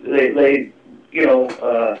 no-hitters. They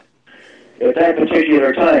at that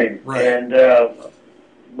particular time. Right. And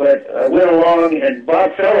but I went along, and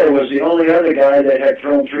Bob Feller was the only other guy that had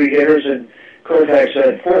thrown 3 hitters, and Koufax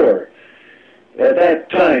had 4. At that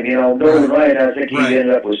time, Nolan Ryan, I think he ended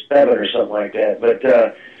up with 7 or something like that. But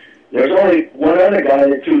there's only one other guy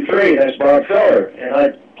that threw 3, and that's Bob Feller. And I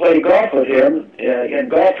played golf with him in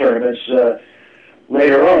golf tournaments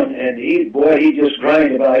later on, and he just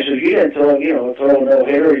grinded about. I said, "You didn't throw a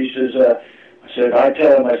no-hitter." He says, I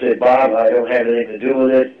tell him, I said, "Bob, I don't have anything to do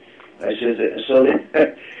with it." I said,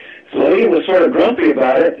 so he was sort of grumpy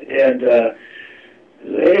about it, and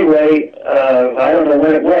anyway, I don't know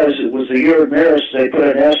when it was. It was the year of Maris. They put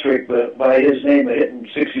an asterisk by his name, hitting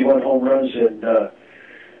 61 home runs in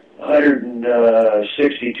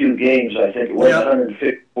 162 games, I think it was.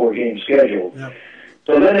 154 games scheduled. Yep.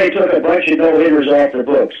 So then they took a bunch of no-hitters off the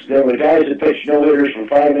books. There were guys that pitched no-hitters for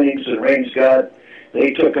 5 innings and rains got. They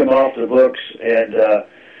took them off the books. And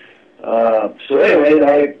so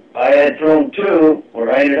anyway, I had thrown 2,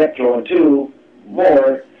 or I ended up throwing 2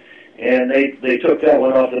 more, and they took that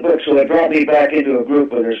one off the books. So they brought me back into a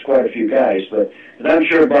group where there's quite a few guys. And I'm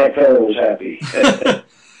sure Bob Feller was happy.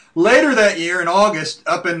 Later that year in August,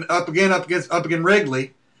 up against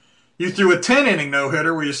Wrigley, you threw a 10-inning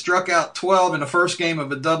no-hitter where you struck out 12 in the first game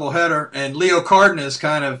of a doubleheader, and Leo Cardenas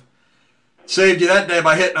kind of saved you that day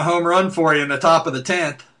by hitting a home run for you in the top of the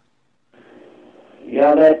 10th.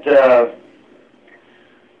 Yeah, that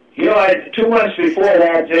 2 months before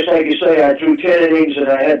that, just like you say, I threw 10 innings, and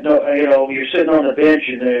I had you're sitting on the bench,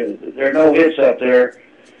 and there are no hits up there,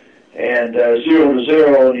 and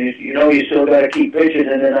 0-0, and you still got to keep pitching,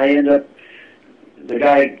 and then I end up. The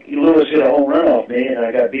guy, Lewis, hit a home run off me, and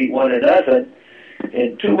I got beat 1-0.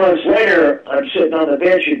 And 2 months later, I'm sitting on the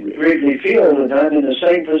bench at Wrigley Field, and I'm in the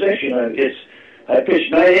same position. I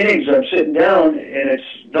pitched 9 innings. I'm sitting down, and it's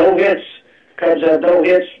no hits. Cubs have no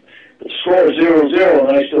hits. The score is 0-0,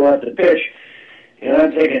 and I still have to pitch. And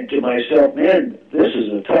I'm thinking to myself, man, this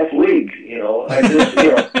is a tough league.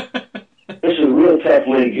 This is a real tough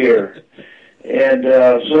league here. And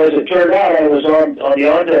so as it turned out, I was on the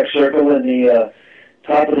on-deck circle in the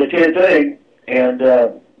top of the 10th inning, and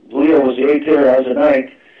Leo was the 8th hitter, I was the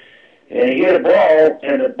 9th, and he hit a ball,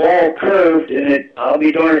 and the ball curved, and I'll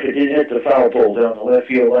be darned if it didn't hit the foul pole down the left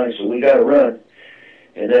field line, so we got a run.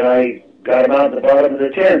 And then I got him out in the bottom of the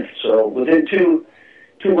 10th. So within two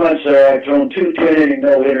months there, I've thrown 2 10-inning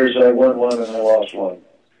no-hitters. I won 1 and I lost 1.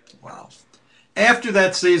 Wow. After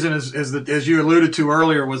that season, as you alluded to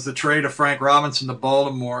earlier, was the trade of Frank Robinson to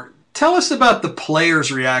Baltimore. Tell us about the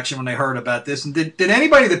players' reaction when they heard about this. And did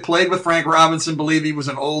anybody that played with Frank Robinson believe he was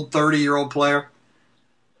an old 30-year-old player?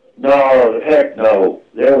 No, heck no.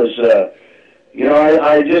 There was,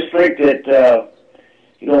 I just think that,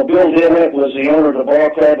 Bill Dillett was the owner of the ball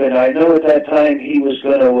club, and I know at that time he was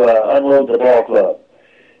going to unload the ball club.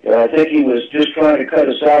 I think he was just trying to cut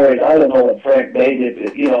a salary. I don't know what Frank made.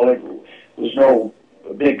 It was no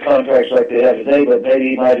big contracts like they have today, but maybe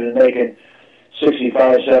he might have been making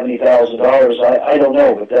 $65,000, $70,000. I don't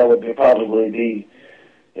know, but that would probably be.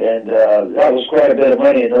 And that was quite a bit of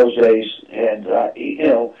money in those days. And,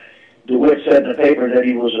 DeWitt said in the paper that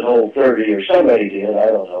he was an old 30, or somebody did. I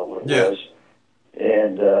don't know what it was.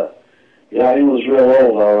 And, he was real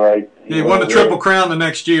old, all right. He won the Triple Crown the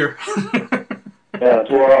next year.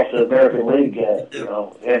 Tore off the American League,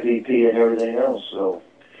 MVP and everything else. So,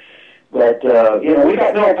 but we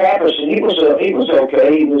got Mel Pappas, and he was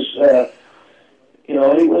okay. He was,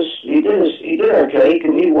 he did okay.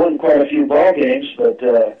 He won quite a few ball games, but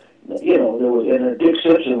there was, and Dick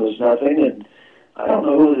Simpson was nothing, and I don't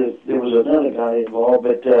know there was another guy involved,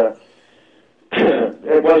 but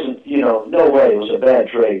it wasn't, no way it was a bad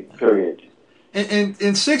trade, period.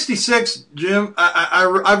 In '66, Jim,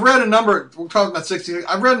 I've read a number. We're talking about '66.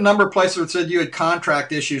 I've read a number of places that said you had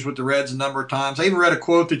contract issues with the Reds a number of times. I even read a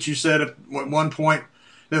quote that you said at one point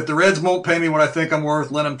that if the Reds won't pay me what I think I'm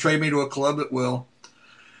worth, let them trade me to a club that will.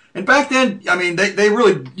 And back then, I mean, they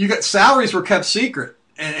really, salaries were kept secret.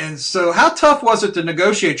 And so how tough was it to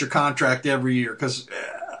negotiate your contract every year? Because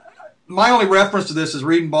my only reference to this is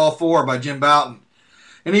reading Ball 4 by Jim Bouton.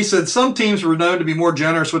 And he said some teams were known to be more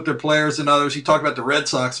generous with their players than others. He talked about the Red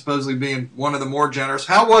Sox supposedly being one of the more generous.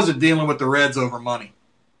 How was it dealing with the Reds over money?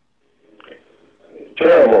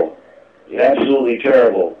 Terrible. Absolutely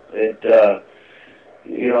terrible. The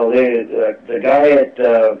guy at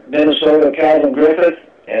Minnesota, Calvin Griffith,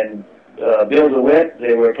 and Bill DeWitt,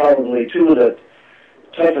 they were probably 2 of the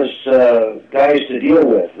toughest guys to deal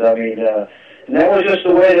with. I mean, and that was just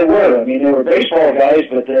the way they were. I mean, they were baseball guys,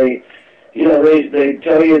 but they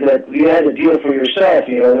tell you that you had to deal for yourself.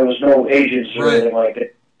 There was no agents or anything like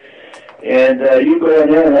that. And you go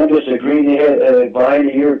in there, and I'm just a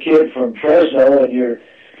behind-the-ear kid from Fresno, and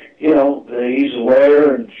he's a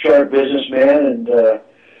lawyer and sharp businessman, and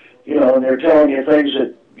and they're telling you things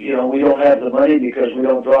that we don't have the money because we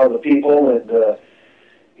don't draw the people, and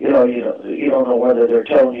you don't know whether they're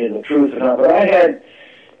telling you the truth or not. But I had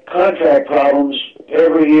contract problems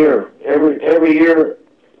every year. Every year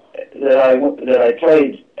that I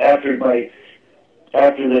played after the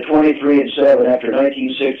 23-7 after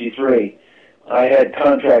 1963, I had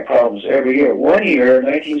contract problems every year. One year,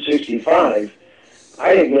 1965,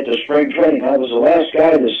 I didn't get to spring training. I was the last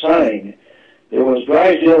guy to sign. There was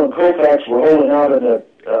Drysdale and Koufax were holding out in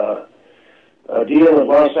a deal in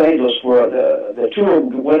Los Angeles where the 2 of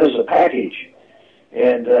them went as a package.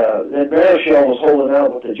 And then Marichal was holding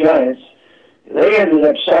out with the Giants. They ended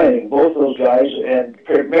up signing, both those guys, and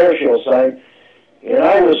Marichal signed. And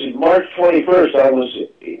I was, March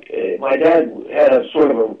 21st, my dad had a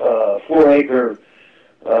sort of a 4-acre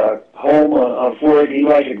home on 4 acres. He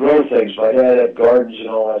liked to grow things. My dad had gardens and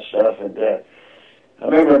all that stuff. And I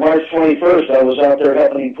remember March 21st, I was out there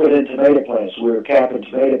helping him put in tomato plants. We were capping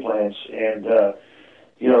tomato plants. And,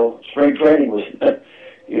 spring training was,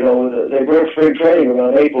 they broke spring training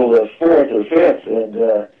around April the 4th or 5th. And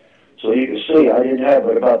so you can see, I didn't have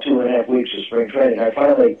but about 2.5 weeks of spring training. I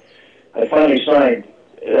finally signed.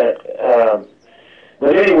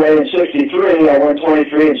 But anyway, in '63, I went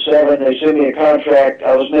 23-7. They sent me a contract.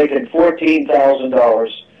 I was making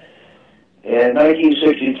 $14,000. In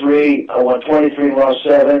 1963, I won 23 and lost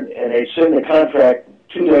 7, and they sent the contract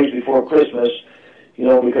 2 days before Christmas.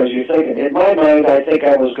 Because you're thinking, in my mind, I think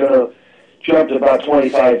I was going to jump to about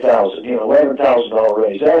 $25,000. $11,000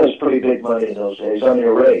 raise. That was pretty big money in those days. I mean,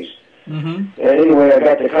 a raise. Mm-hmm. And anyway, I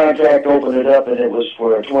got the contract, opened it up, and it was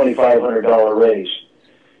for a $2,500 raise.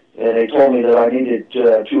 And they told me that I needed 2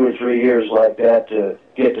 or 3 years like that to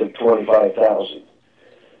get to $25,000.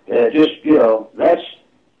 And it just, that's,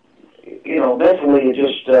 mentally, it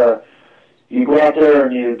just, you go out there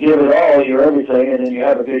and you give it all, you're everything, and then you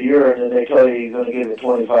have a good year, and then they tell you you're going to give you a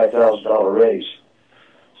 $25,000 raise.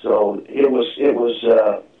 So it was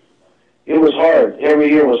hard. Every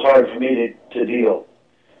year was hard for me to deal.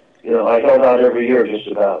 I held out every year just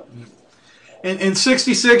about. In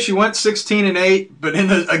 '66, you went 16-8, but in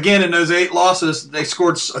those 8 losses, they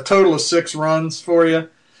scored a total of 6 runs for you.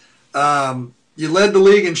 You led the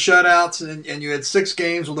league in shutouts, and you had 6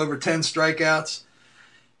 games with over 10 strikeouts.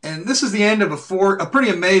 And this is the end of a pretty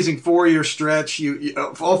amazing 4-year stretch. You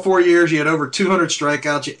all 4 years, you had over 200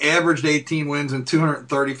 strikeouts. You averaged 18 wins and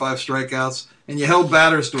 235 strikeouts, and you held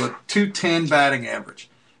batters to a .210 batting average.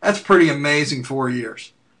 That's pretty amazing 4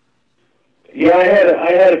 years. Yeah, I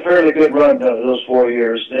had a fairly good run those 4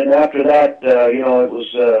 years. And after that, it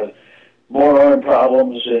was more arm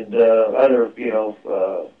problems and other,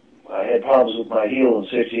 I had problems with my heel in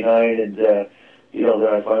 '69, and then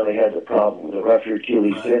I finally had the problem with the ruptured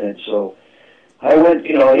Achilles tendon. So I went,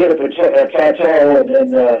 I hit a plateau, and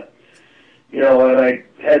then, when I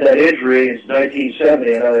had that injury in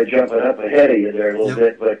 1970, and I was jumping up ahead of you there a little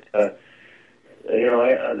bit, but that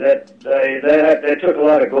took a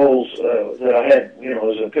lot of goals that I had,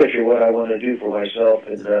 as a pitcher, what I wanted to do for myself,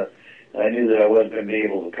 and I knew that I wasn't going to be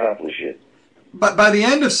able to accomplish it. But by the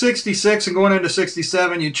end of '66 and going into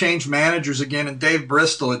 '67, you changed managers again, and Dave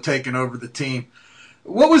Bristol had taken over the team.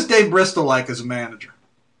 What was Dave Bristol like as a manager?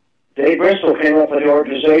 Dave Bristol came up in the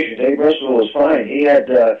organization. Dave Bristol was fine. He had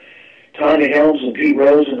Tommy Helms and Pete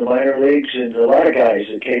Rose in the minor leagues, and a lot of guys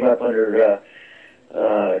that came up under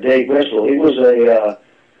Dave Bristol. He was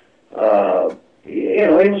he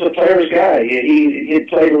was a player's guy. He'd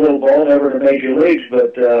played a little ball, never in the major leagues,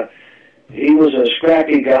 but he was a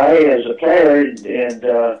scrappy guy as a player, and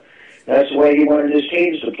that's the way he wanted his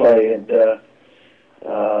teams to play. And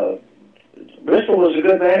Bristol was a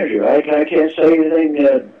good manager. I can't say anything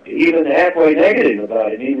even halfway negative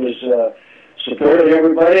about him. He was supported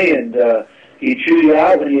everybody, and he'd chew you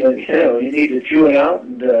out when you needed chewing out,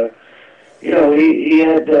 and he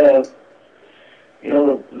had the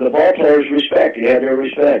ball players' respect. He had their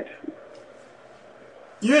respect.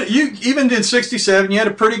 You even in '67, you had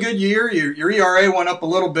a pretty good year. Your ERA went up a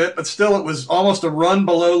little bit, but still it was almost a run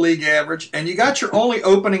below league average. And you got your only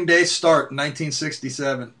opening day start in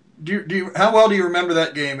 1967. How well do you remember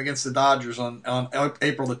that game against the Dodgers on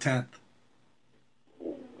April the 10th?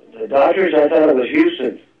 The Dodgers, I thought it was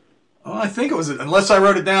Houston. Oh, I think it was, unless I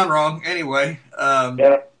wrote it down wrong. Anyway.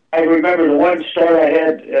 Yeah, I remember the one start I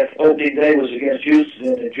had at opening day was against Houston,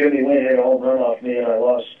 and Jimmy Wynn hit a home run off me, and I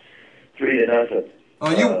lost 3-0.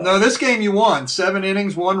 Oh, this game you won. 7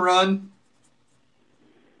 innings, 1 run.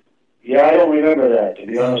 Yeah, I don't remember that, to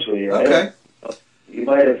be honest with you. Okay. You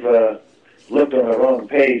might have looked on the wrong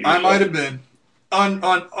page. I might have been. On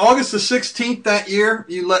August the 16th that year,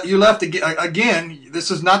 you left again. This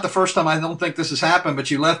is not the first time. I don't think this has happened, but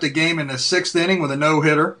you left a game in the 6th inning with a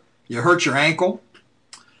no-hitter. You hurt your ankle.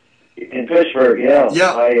 In Pittsburgh, yeah.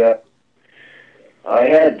 Yeah. I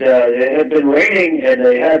had it had been raining, and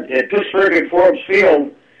they had at Pittsburgh at Forbes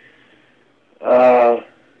Field.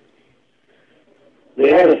 They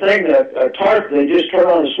had a thing that a tarp. They just turn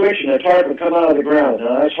on the switch, and a tarp would come out of the ground.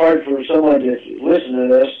 Now that's hard for someone to listen to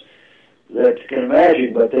this that can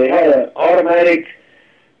imagine, but they had an automatic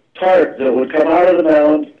tarp that would come out of the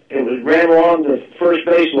mound. It would ran along the first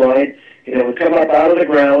base line, and it would come up out of the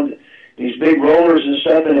ground. These big rollers and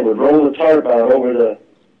stuff, and it would roll the tarp out over the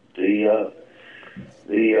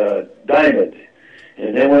diamond.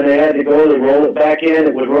 And then when they had to go to roll it back in,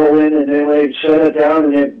 it would roll in, and then they'd set it down,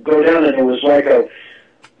 and then go down, and it was like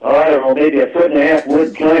maybe a 1.5 foot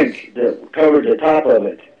wood plank that covered the top of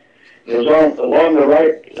it. It was along the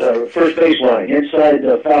right first base line, inside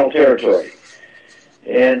the foul territory.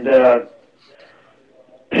 And that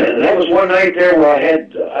was one night there where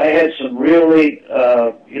I had some really,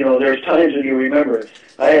 there's times when you remember,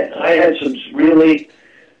 I had some really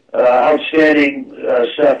outstanding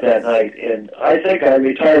stuff that night, and I think I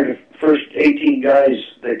retired the first 18 guys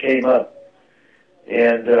that came up.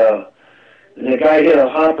 And the guy hit a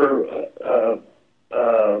hopper,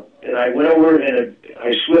 and I went over and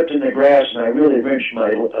I slipped in the grass, and I really wrenched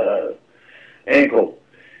my ankle,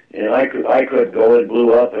 and I couldn't go. It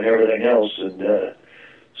blew up and everything else, and there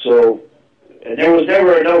was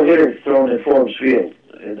never a no hitter thrown in Forbes Field,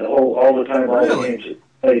 and all the time, all the games that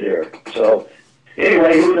played there. So.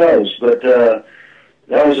 Anyway, who knows? But that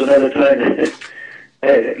was another time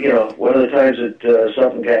that, one of the times that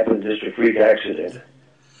something happened, just a freak accident.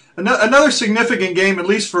 Another significant game, at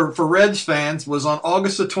least for Reds fans, was on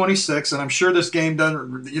August the 26th, and I'm sure this game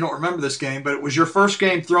you don't remember this game, but it was your first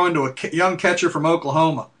game throwing to a young catcher from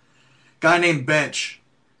Oklahoma, a guy named Bench.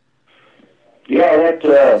 Yeah,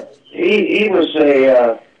 that he was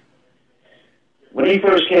a when he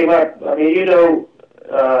first came up. I mean,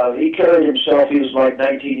 he carried himself. He was like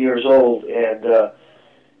 19 years old, and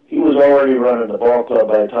he was already running the ball club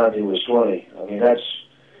by the time he was 20. I mean, that's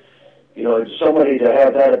somebody to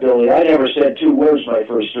have that ability. I never said 2 words my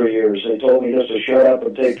first 3 years. They told me just to shut up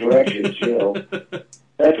and take directions.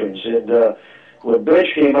 Veterans. And when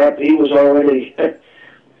Bitch came up, he was already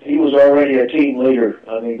a team leader.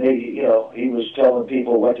 I mean, he was telling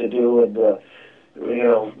people what to do, and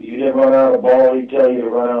you didn't run out of the ball, he'd tell you to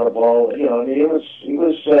run out of the ball. I mean, he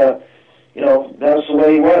was that's the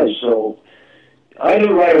way he was. So I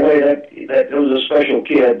knew right away that it was a special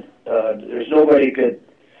kid. There's nobody could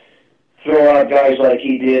throw out guys like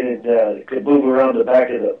he did, and could move around the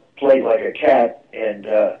back of the plate like a cat, and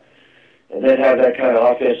then have that kind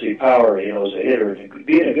of offensive power, as a hitter, and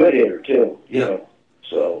being a good hitter too.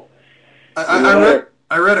 So I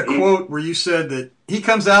read a quote where you said that he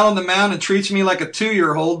comes out on the mound and treats me like a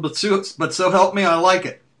 2-year-old, but so help me, I like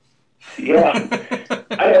it. Yeah,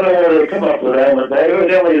 I don't know where they come up with that, but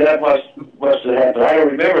evidently that must have happened. I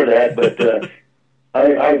don't remember that, but I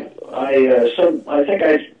think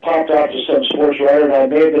I popped out to some sports writer, and I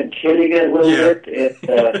may have been kidding it a little bit.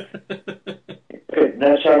 And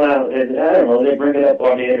that's how and I don't know. They bring it up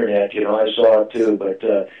on the internet. I saw it too, but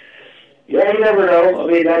you never know. I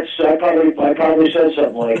mean, I probably said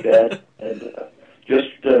something like that, and just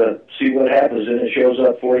see what happens, and it shows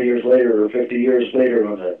up 40 years later or 50 years later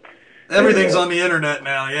on the. Everything's on the internet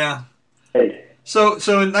now. Yeah. Right. So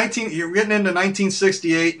you're getting into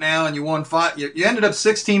 1968 now, and you won 5. You ended up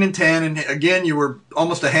 16-10, and again you were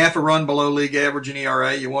almost a half a run below league average in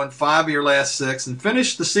ERA. You won 5 of your last 6, and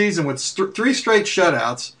finished the season with 3 straight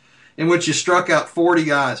shutouts, in which you struck out 40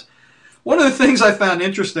 guys. One of the things I found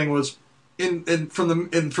interesting was from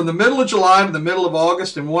the middle of July to the middle of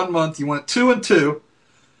August, in 1 month you went 2-2,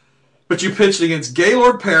 but you pitched against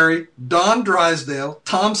Gaylord Perry, Don Drysdale,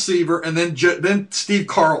 Tom Seaver, and then Steve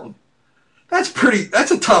Carlton.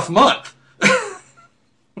 That's a tough month.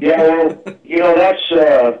 Yeah, well, that's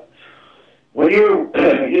when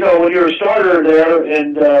you're a starter there,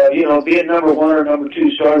 and being number 1 or number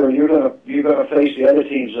 2 starter, you're gonna face the other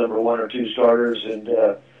team's number 1 or 2 starters, and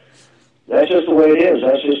that's just the way it is.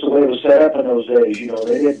 That's just the way it was set up in those days. They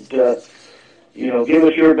didn't, give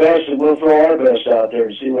us your best, and we'll throw our best out there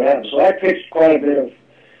and see what happens. So I pitched quite a bit of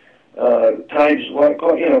times,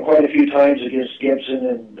 quite a few times against Gibson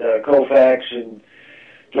and Koufax and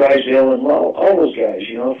Drysdale and all those guys,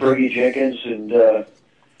 Fergie Jenkins and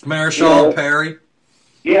Marichal, Perry.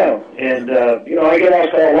 Yeah, and I get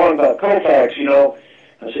asked all along about Koufax.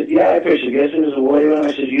 I said, yeah, I pitched against him as a waiver.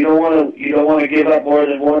 I said, you don't want to give up more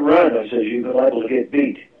than 1 run. I said, you're liable to get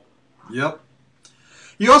beat. Yep.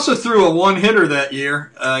 You also threw a 1-hitter that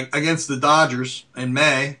year against the Dodgers in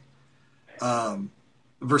May.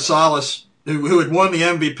 Versailles, who had won the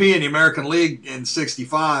MVP in the American League in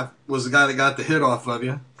 '65, was the guy that got the hit off of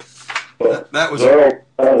you. That was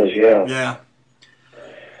yeah. Yeah.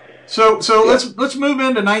 So let's move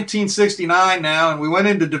into 1969 now, and we went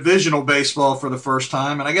into divisional baseball for the first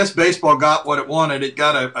time, and I guess baseball got what it wanted. It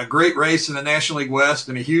got a great race in the National League West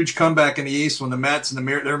and a huge comeback in the East when the Mets and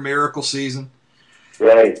their miracle season.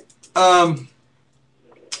 Right.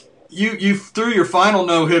 You threw your final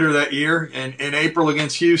no-hitter that year in April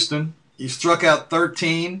against Houston. You struck out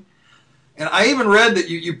 13. And I even read that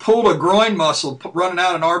you pulled a groin muscle running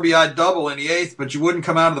out an RBI double in the 8th, but you wouldn't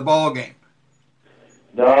come out of the ball game.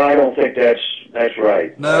 No, I don't think that's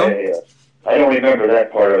right. No? I don't remember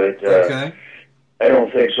that part of it. Okay. I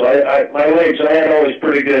don't think so. My legs, I had always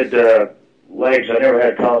pretty good legs. I never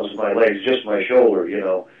had problems with my legs, just my shoulder,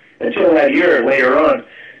 Until that year later on,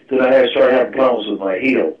 that I started having problems with my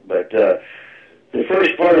heel. But the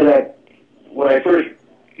first part of that, when I first,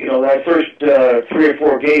 that first 3 or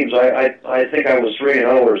 4 games, I think I was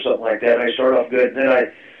 3-0 or something like that. I started off good, and then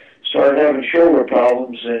I started having shoulder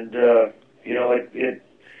problems, and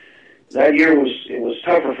that year was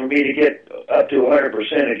tougher for me to get up to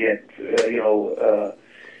 100% again.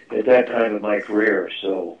 At that time in my career.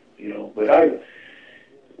 So but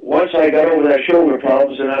once I got over that shoulder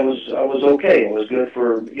problems, and I was okay. It was good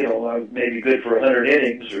for maybe good for 100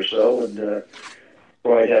 innings or so, and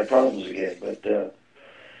before I'd have problems again. But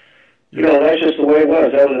that's just the way it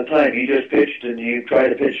was. That was the time. You just pitched, and you tried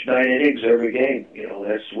to pitch 9 innings every game.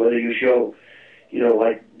 That's whether you show,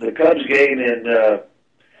 like the Cubs game in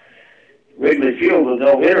Wrigley Field with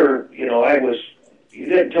no hitter. You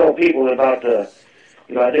didn't tell people about the.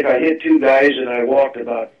 I think I hit 2 guys and I walked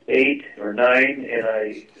about 8 or 9, and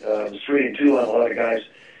I was 3-2 on a lot of guys.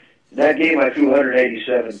 In that game, I threw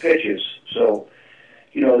 187 pitches. So,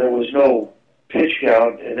 there was no pitch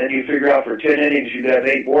count, and then you figure out for 10 innings you have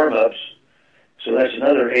 8 warm-ups, so that's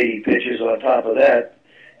another 80 pitches on top of that,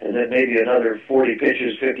 and then maybe another 40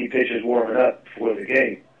 pitches, 50 pitches warming up for the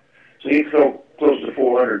game. So you throw close to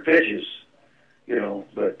 400 pitches, you know,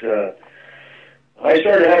 but I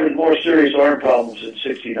started having more serious arm problems in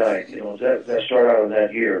 '69. You know, that started out in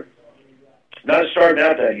that year. Not starting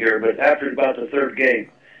out that year, but after about the third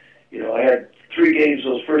game. You know, I had 3 games,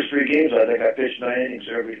 those first 3 games, I think I pitched 9 innings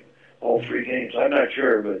all 3 games. I'm not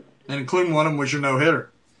sure, but. And including one of them was your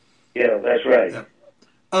no-hitter. Yeah, that's right. Yeah.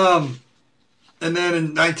 And then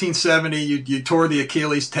in 1970, you tore the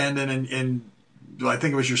Achilles tendon, and I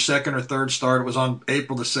think it was your second or third start. It was on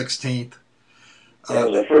April the 16th.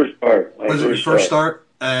 That was the first start. Was it your first start?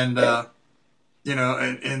 And yeah. You know,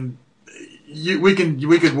 and we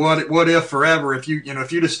could what if forever if you'd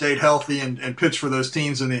have stayed healthy and pitched for those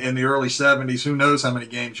teams in the early 70s. Who knows how many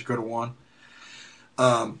games you could have won?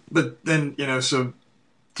 But then, you know, so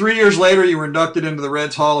 3 years later, you were inducted into the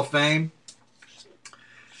Reds Hall of Fame.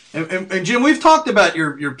 And Jim, we've talked about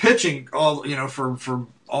your pitching all, you know, for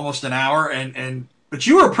almost an hour, but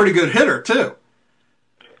you were a pretty good hitter too.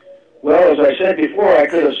 Well, as I said before, I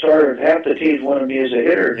could have started. Half the teams wanted me as a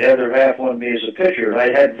hitter, and the other half wanted me as a pitcher. I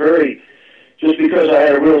had just because I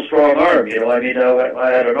had a real strong arm, you know. I mean, I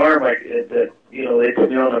had an arm that, you know, they put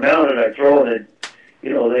me on the mound and I'd throw, and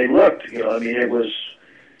you know, they looked, you know. I mean, I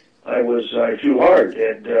threw hard,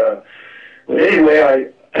 and but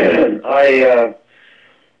anyway, I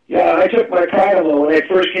took my pride in when they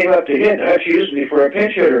first came up to hit. They actually used me for a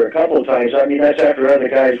pinch hitter a couple of times. I mean, that's after other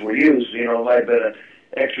guys were used. You know, it might have been an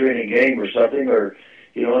extra inning game or something, or,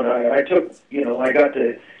 you know, and I took, you know,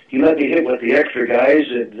 he let me hit with the extra guys,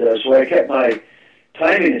 and so I kept my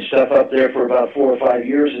timing and stuff up there for about 4 or 5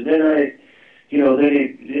 years, and then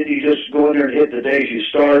then you just go in there and hit the days you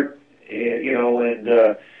start, you know, and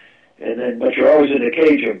then, but you're always in the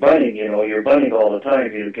cage of bunting, you know, you're bunting all the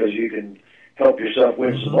time, you know, because you can help yourself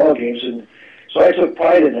win some ball games, and so I took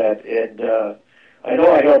pride in that, and I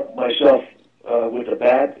know I helped myself with the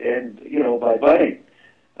bat, and, you know, by bunting.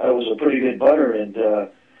 I was a pretty good bunter, and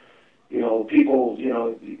you know, people, you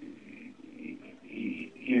know,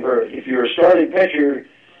 if you're a starting pitcher,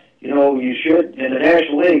 you know, you should in the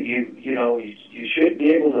National League, you should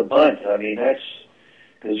be able to bunt. I mean, that's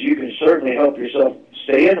because you can certainly help yourself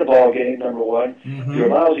stay in the ball game. Number one, If you're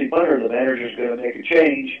a lousy bunter, the manager's going to make a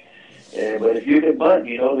change. But if you can bunt,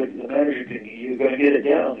 you know, the manager you're going to get it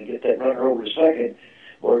down and get that runner over to second,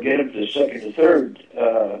 or get him to second to third.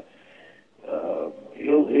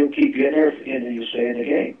 He'll keep you in there, and you'll stay in the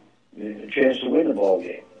game. A chance to win the ball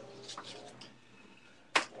game.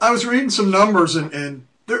 I was reading some numbers, and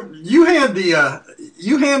you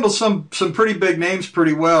handled some pretty big names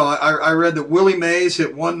pretty well. I read that Willie Mays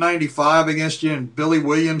hit 195 against you, and Billy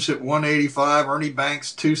Williams hit 185. Ernie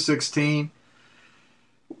Banks 216.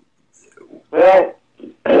 Well,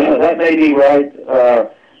 that may be right.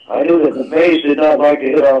 I knew that the Mays did not like to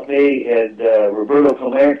hit off me, and Roberto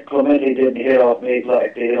Clemente didn't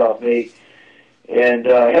like to hit off me. And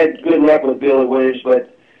I had good luck with Billy Williams, but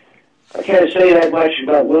I can't say that much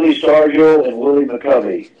about Willie Stargell and Willie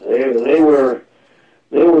McCovey. They were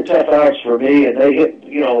tough outs for me, and they hit,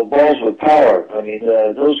 you know, balls with power. I mean,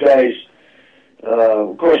 those guys.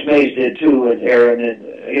 Of course, Mays did too, and Aaron, and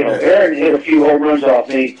you know, Aaron hit a few home runs off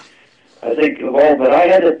me. I think of all, but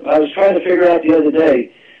I was trying to figure out the other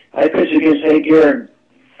day. I pitched against Hank Aaron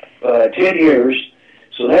 10 years,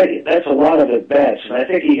 so that's a lot of at bats, and I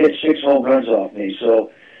think he hit 6 home runs off me.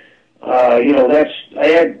 So, you know, I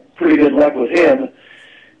had pretty good luck with him.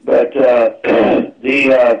 But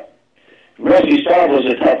the Rusty Staub was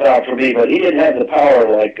a tough out for me, but he didn't have the power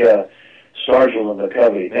like Stargell and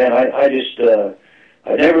McCovey. Man, I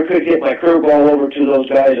never could get my curveball over to those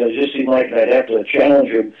guys. It just seemed like I'd have to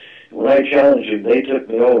challenge them. When I challenged them, they took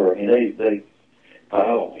me over. I mean, they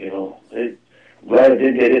you know, glad it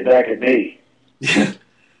didn't get hit back at me.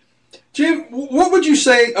 Jim, what would you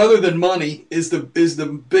say, other than money, is the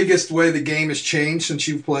biggest way the game has changed since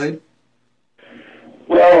you've played?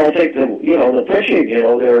 Well, I think the pitching, you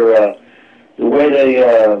know, they're the way they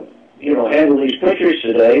you know, handle these pitchers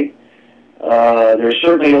today. There's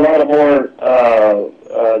certainly a lot of more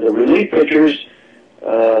the relief pitchers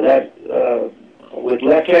that with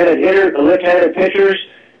left-handed pitchers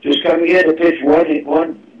just coming in to pitch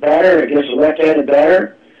one batter against a left-handed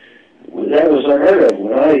batter. That was unheard of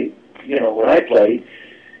when I played.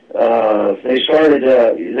 They started.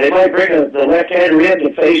 They might bring the left-hander in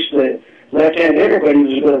to face the left-hand hitter, but he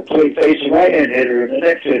was going to face the right-hand hitter and the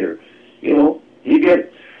next hitter. You know, these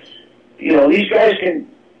guys can.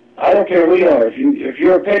 I don't care who you are. If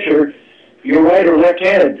you're a pitcher you're right or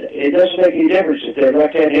left-handed. It doesn't make any difference if they're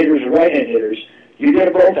left-hand hitters or right-hand hitters. You get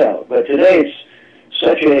them both out. But today it's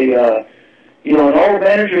such a, and all the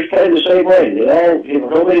managers play the same way. They all,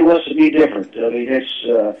 nobody wants to be different. I mean, it's,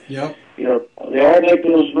 they all make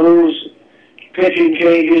those moves, pitching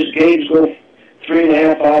changes, games go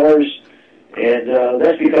 3.5 hours, and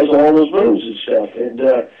that's because of all those moves and stuff, and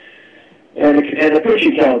the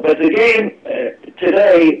pitching count. But the game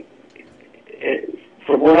today,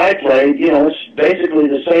 from when I played, it's basically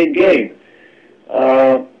the same game.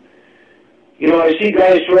 I see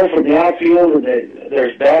guys throw from the outfield, and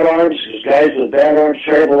there's bad arms. There's guys with bad arms,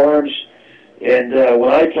 terrible arms. And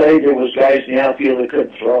when I played, there was guys in the outfield that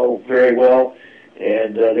couldn't throw very well,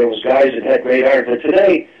 and there was guys that had great arms. But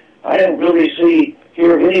today, I don't really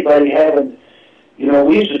hear of anybody having.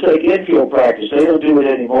 We used to take infield practice. They don't do it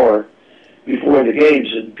anymore before the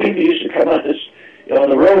games, and people used to come on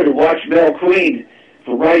the road and watch Mel Queen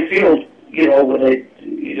from right field. When they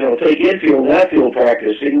take infield and outfield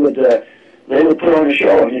practice, they would put on a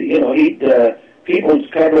show, and people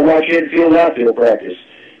come to watch infield outfield practice.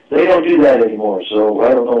 They don't do that anymore, so I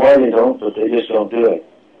don't know why they don't, but they just don't do it.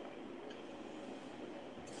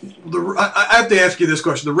 I have to ask you this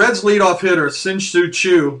question. The Reds' leadoff hitter, Shin-Soo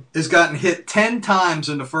Choo, has gotten hit 10 times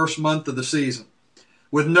in the first month of the season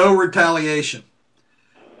with no retaliation.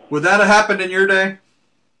 Would that have happened in your day?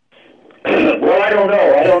 Well, I don't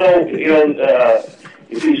know. I don't know,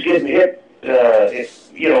 if he's getting hit,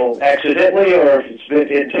 accidentally or if it's been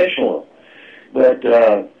intentional. But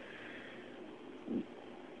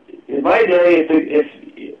in my day, if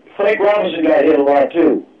Frank Robinson got hit a lot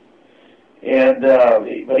too, and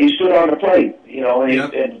but he stood on the plate,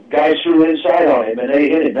 and guys threw inside on him, and they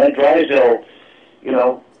hit him. That Drysdale,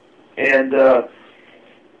 and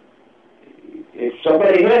if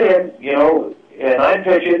somebody hit him, and I'm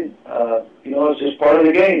pitching, it's just part of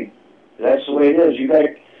the game. That's the way it is. You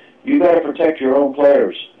got to protect your own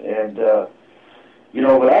players, and but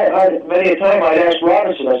I many a time I'd ask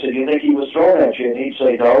Robinson. I said, "Do you think he was throwing at you?" And he'd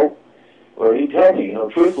say no, or he'd tell me,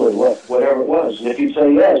 truthfully whatever it was. And if he'd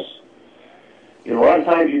say yes, a lot of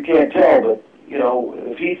times you can't tell. But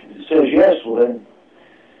if he says yes, well then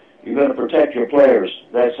you're going to protect your players.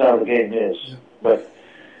 That's how the game is. Yeah. But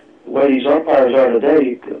the way these umpires are today,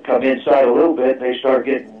 you come inside a little bit, and they start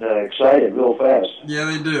getting excited real fast. Yeah,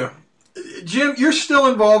 they do. Jim, you're still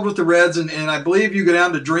involved with the Reds, and I believe you go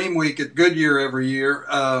down to Dream Week at Goodyear every year.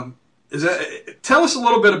 Tell us a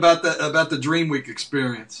little bit about the Dream Week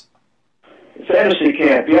experience. Fantasy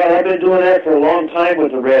camp, yeah, I've been doing that for a long time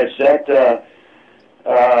with the Reds. That's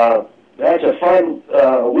a fun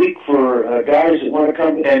week for guys that want to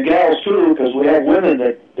come, and gals too, because we have women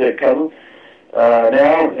that come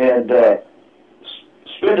now, and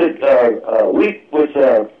spend a week with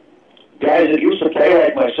guys that used to play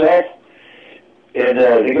like myself. And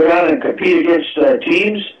they go down and compete against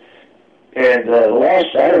teams. And the last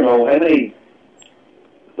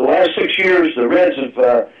 6 years, the Reds have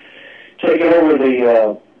taken over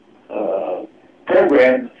the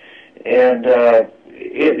program, and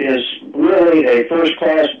it is really a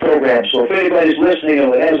first-class program. So if anybody's listening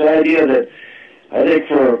and has an idea that I think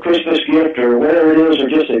for a Christmas gift or whatever it is, or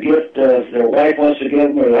just a gift their wife wants to give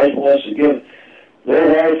them or their husband wants to give their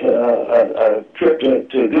wife a trip to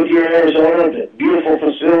Goodyear, Arizona, beautiful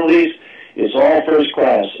facilities. It's all first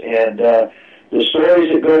class. And the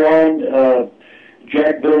stories that go on,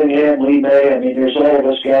 Jack Billingham, Lee May, I mean, there's all of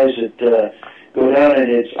us guys that go down,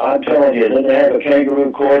 and I'm telling you, then they have a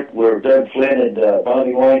kangaroo court where Doug Flynn and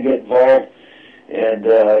Bobby Wine get involved. And,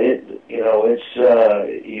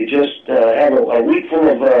 you just have a week full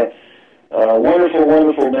of wonderful,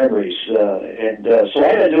 wonderful memories. So I've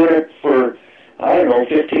been doing it for,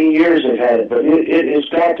 15 years I've had it, but it has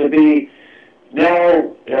got to be now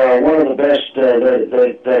one of the best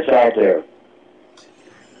that's out there.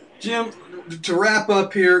 Jim, to wrap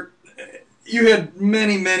up here, you had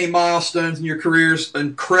many, many milestones in your careers,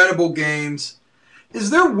 incredible games. Is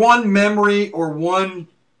there one memory or one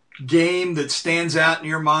game that stands out in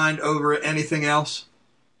your mind over anything else?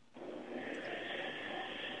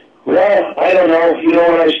 Well, I don't know.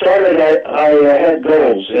 When I started, I had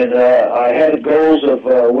goals, and I had goals of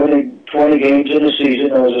winning 20 games in a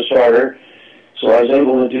season. I was a starter, so I was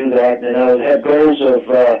able to do that. And I had goals of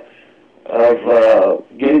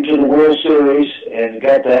getting to the World Series, and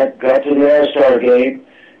got that. Got to the All-Star game,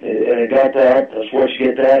 and I got that. I was fortunate to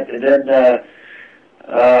get that. And then,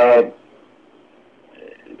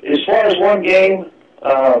 as far as one game,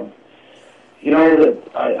 I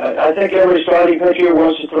think every starting pitcher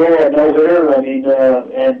wants to throw a no-hitter. I mean,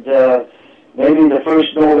 maybe the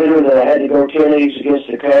first no-hitter that I had to go 10 innings against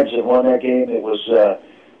the Cubs and won that game, it was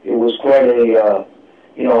it was quite a,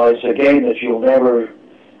 it's a game that you'll never,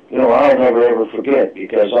 I'll never ever forget,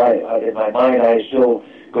 because I in my mind, I still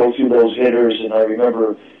go through those hitters, and I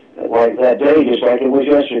remember like that day just like it was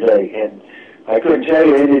yesterday. And I couldn't tell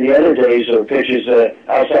you any of the other days or pitches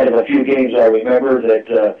outside of a few games I remember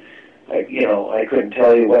that, I couldn't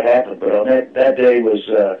tell you what happened. But on that day was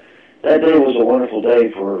a wonderful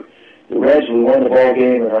day for the Reds. We won the ball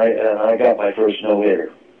game, and I got my first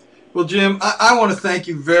no-hitter. Well, Jim, I want to thank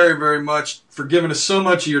you very, very much for giving us so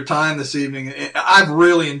much of your time this evening. I've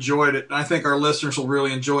really enjoyed it, and I think our listeners will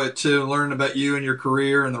really enjoy it too, learning about you and your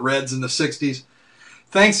career and the Reds in the 60s.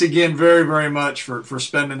 Thanks again very, very much for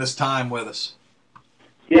spending this time with us.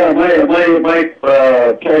 Yeah, my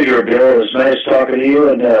pleasure, Bill. It was nice talking to you,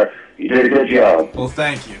 and you did a good job. Well,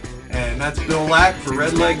 thank you. And that's Bill Lack for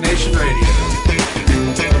Red Leg Nation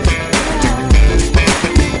Radio.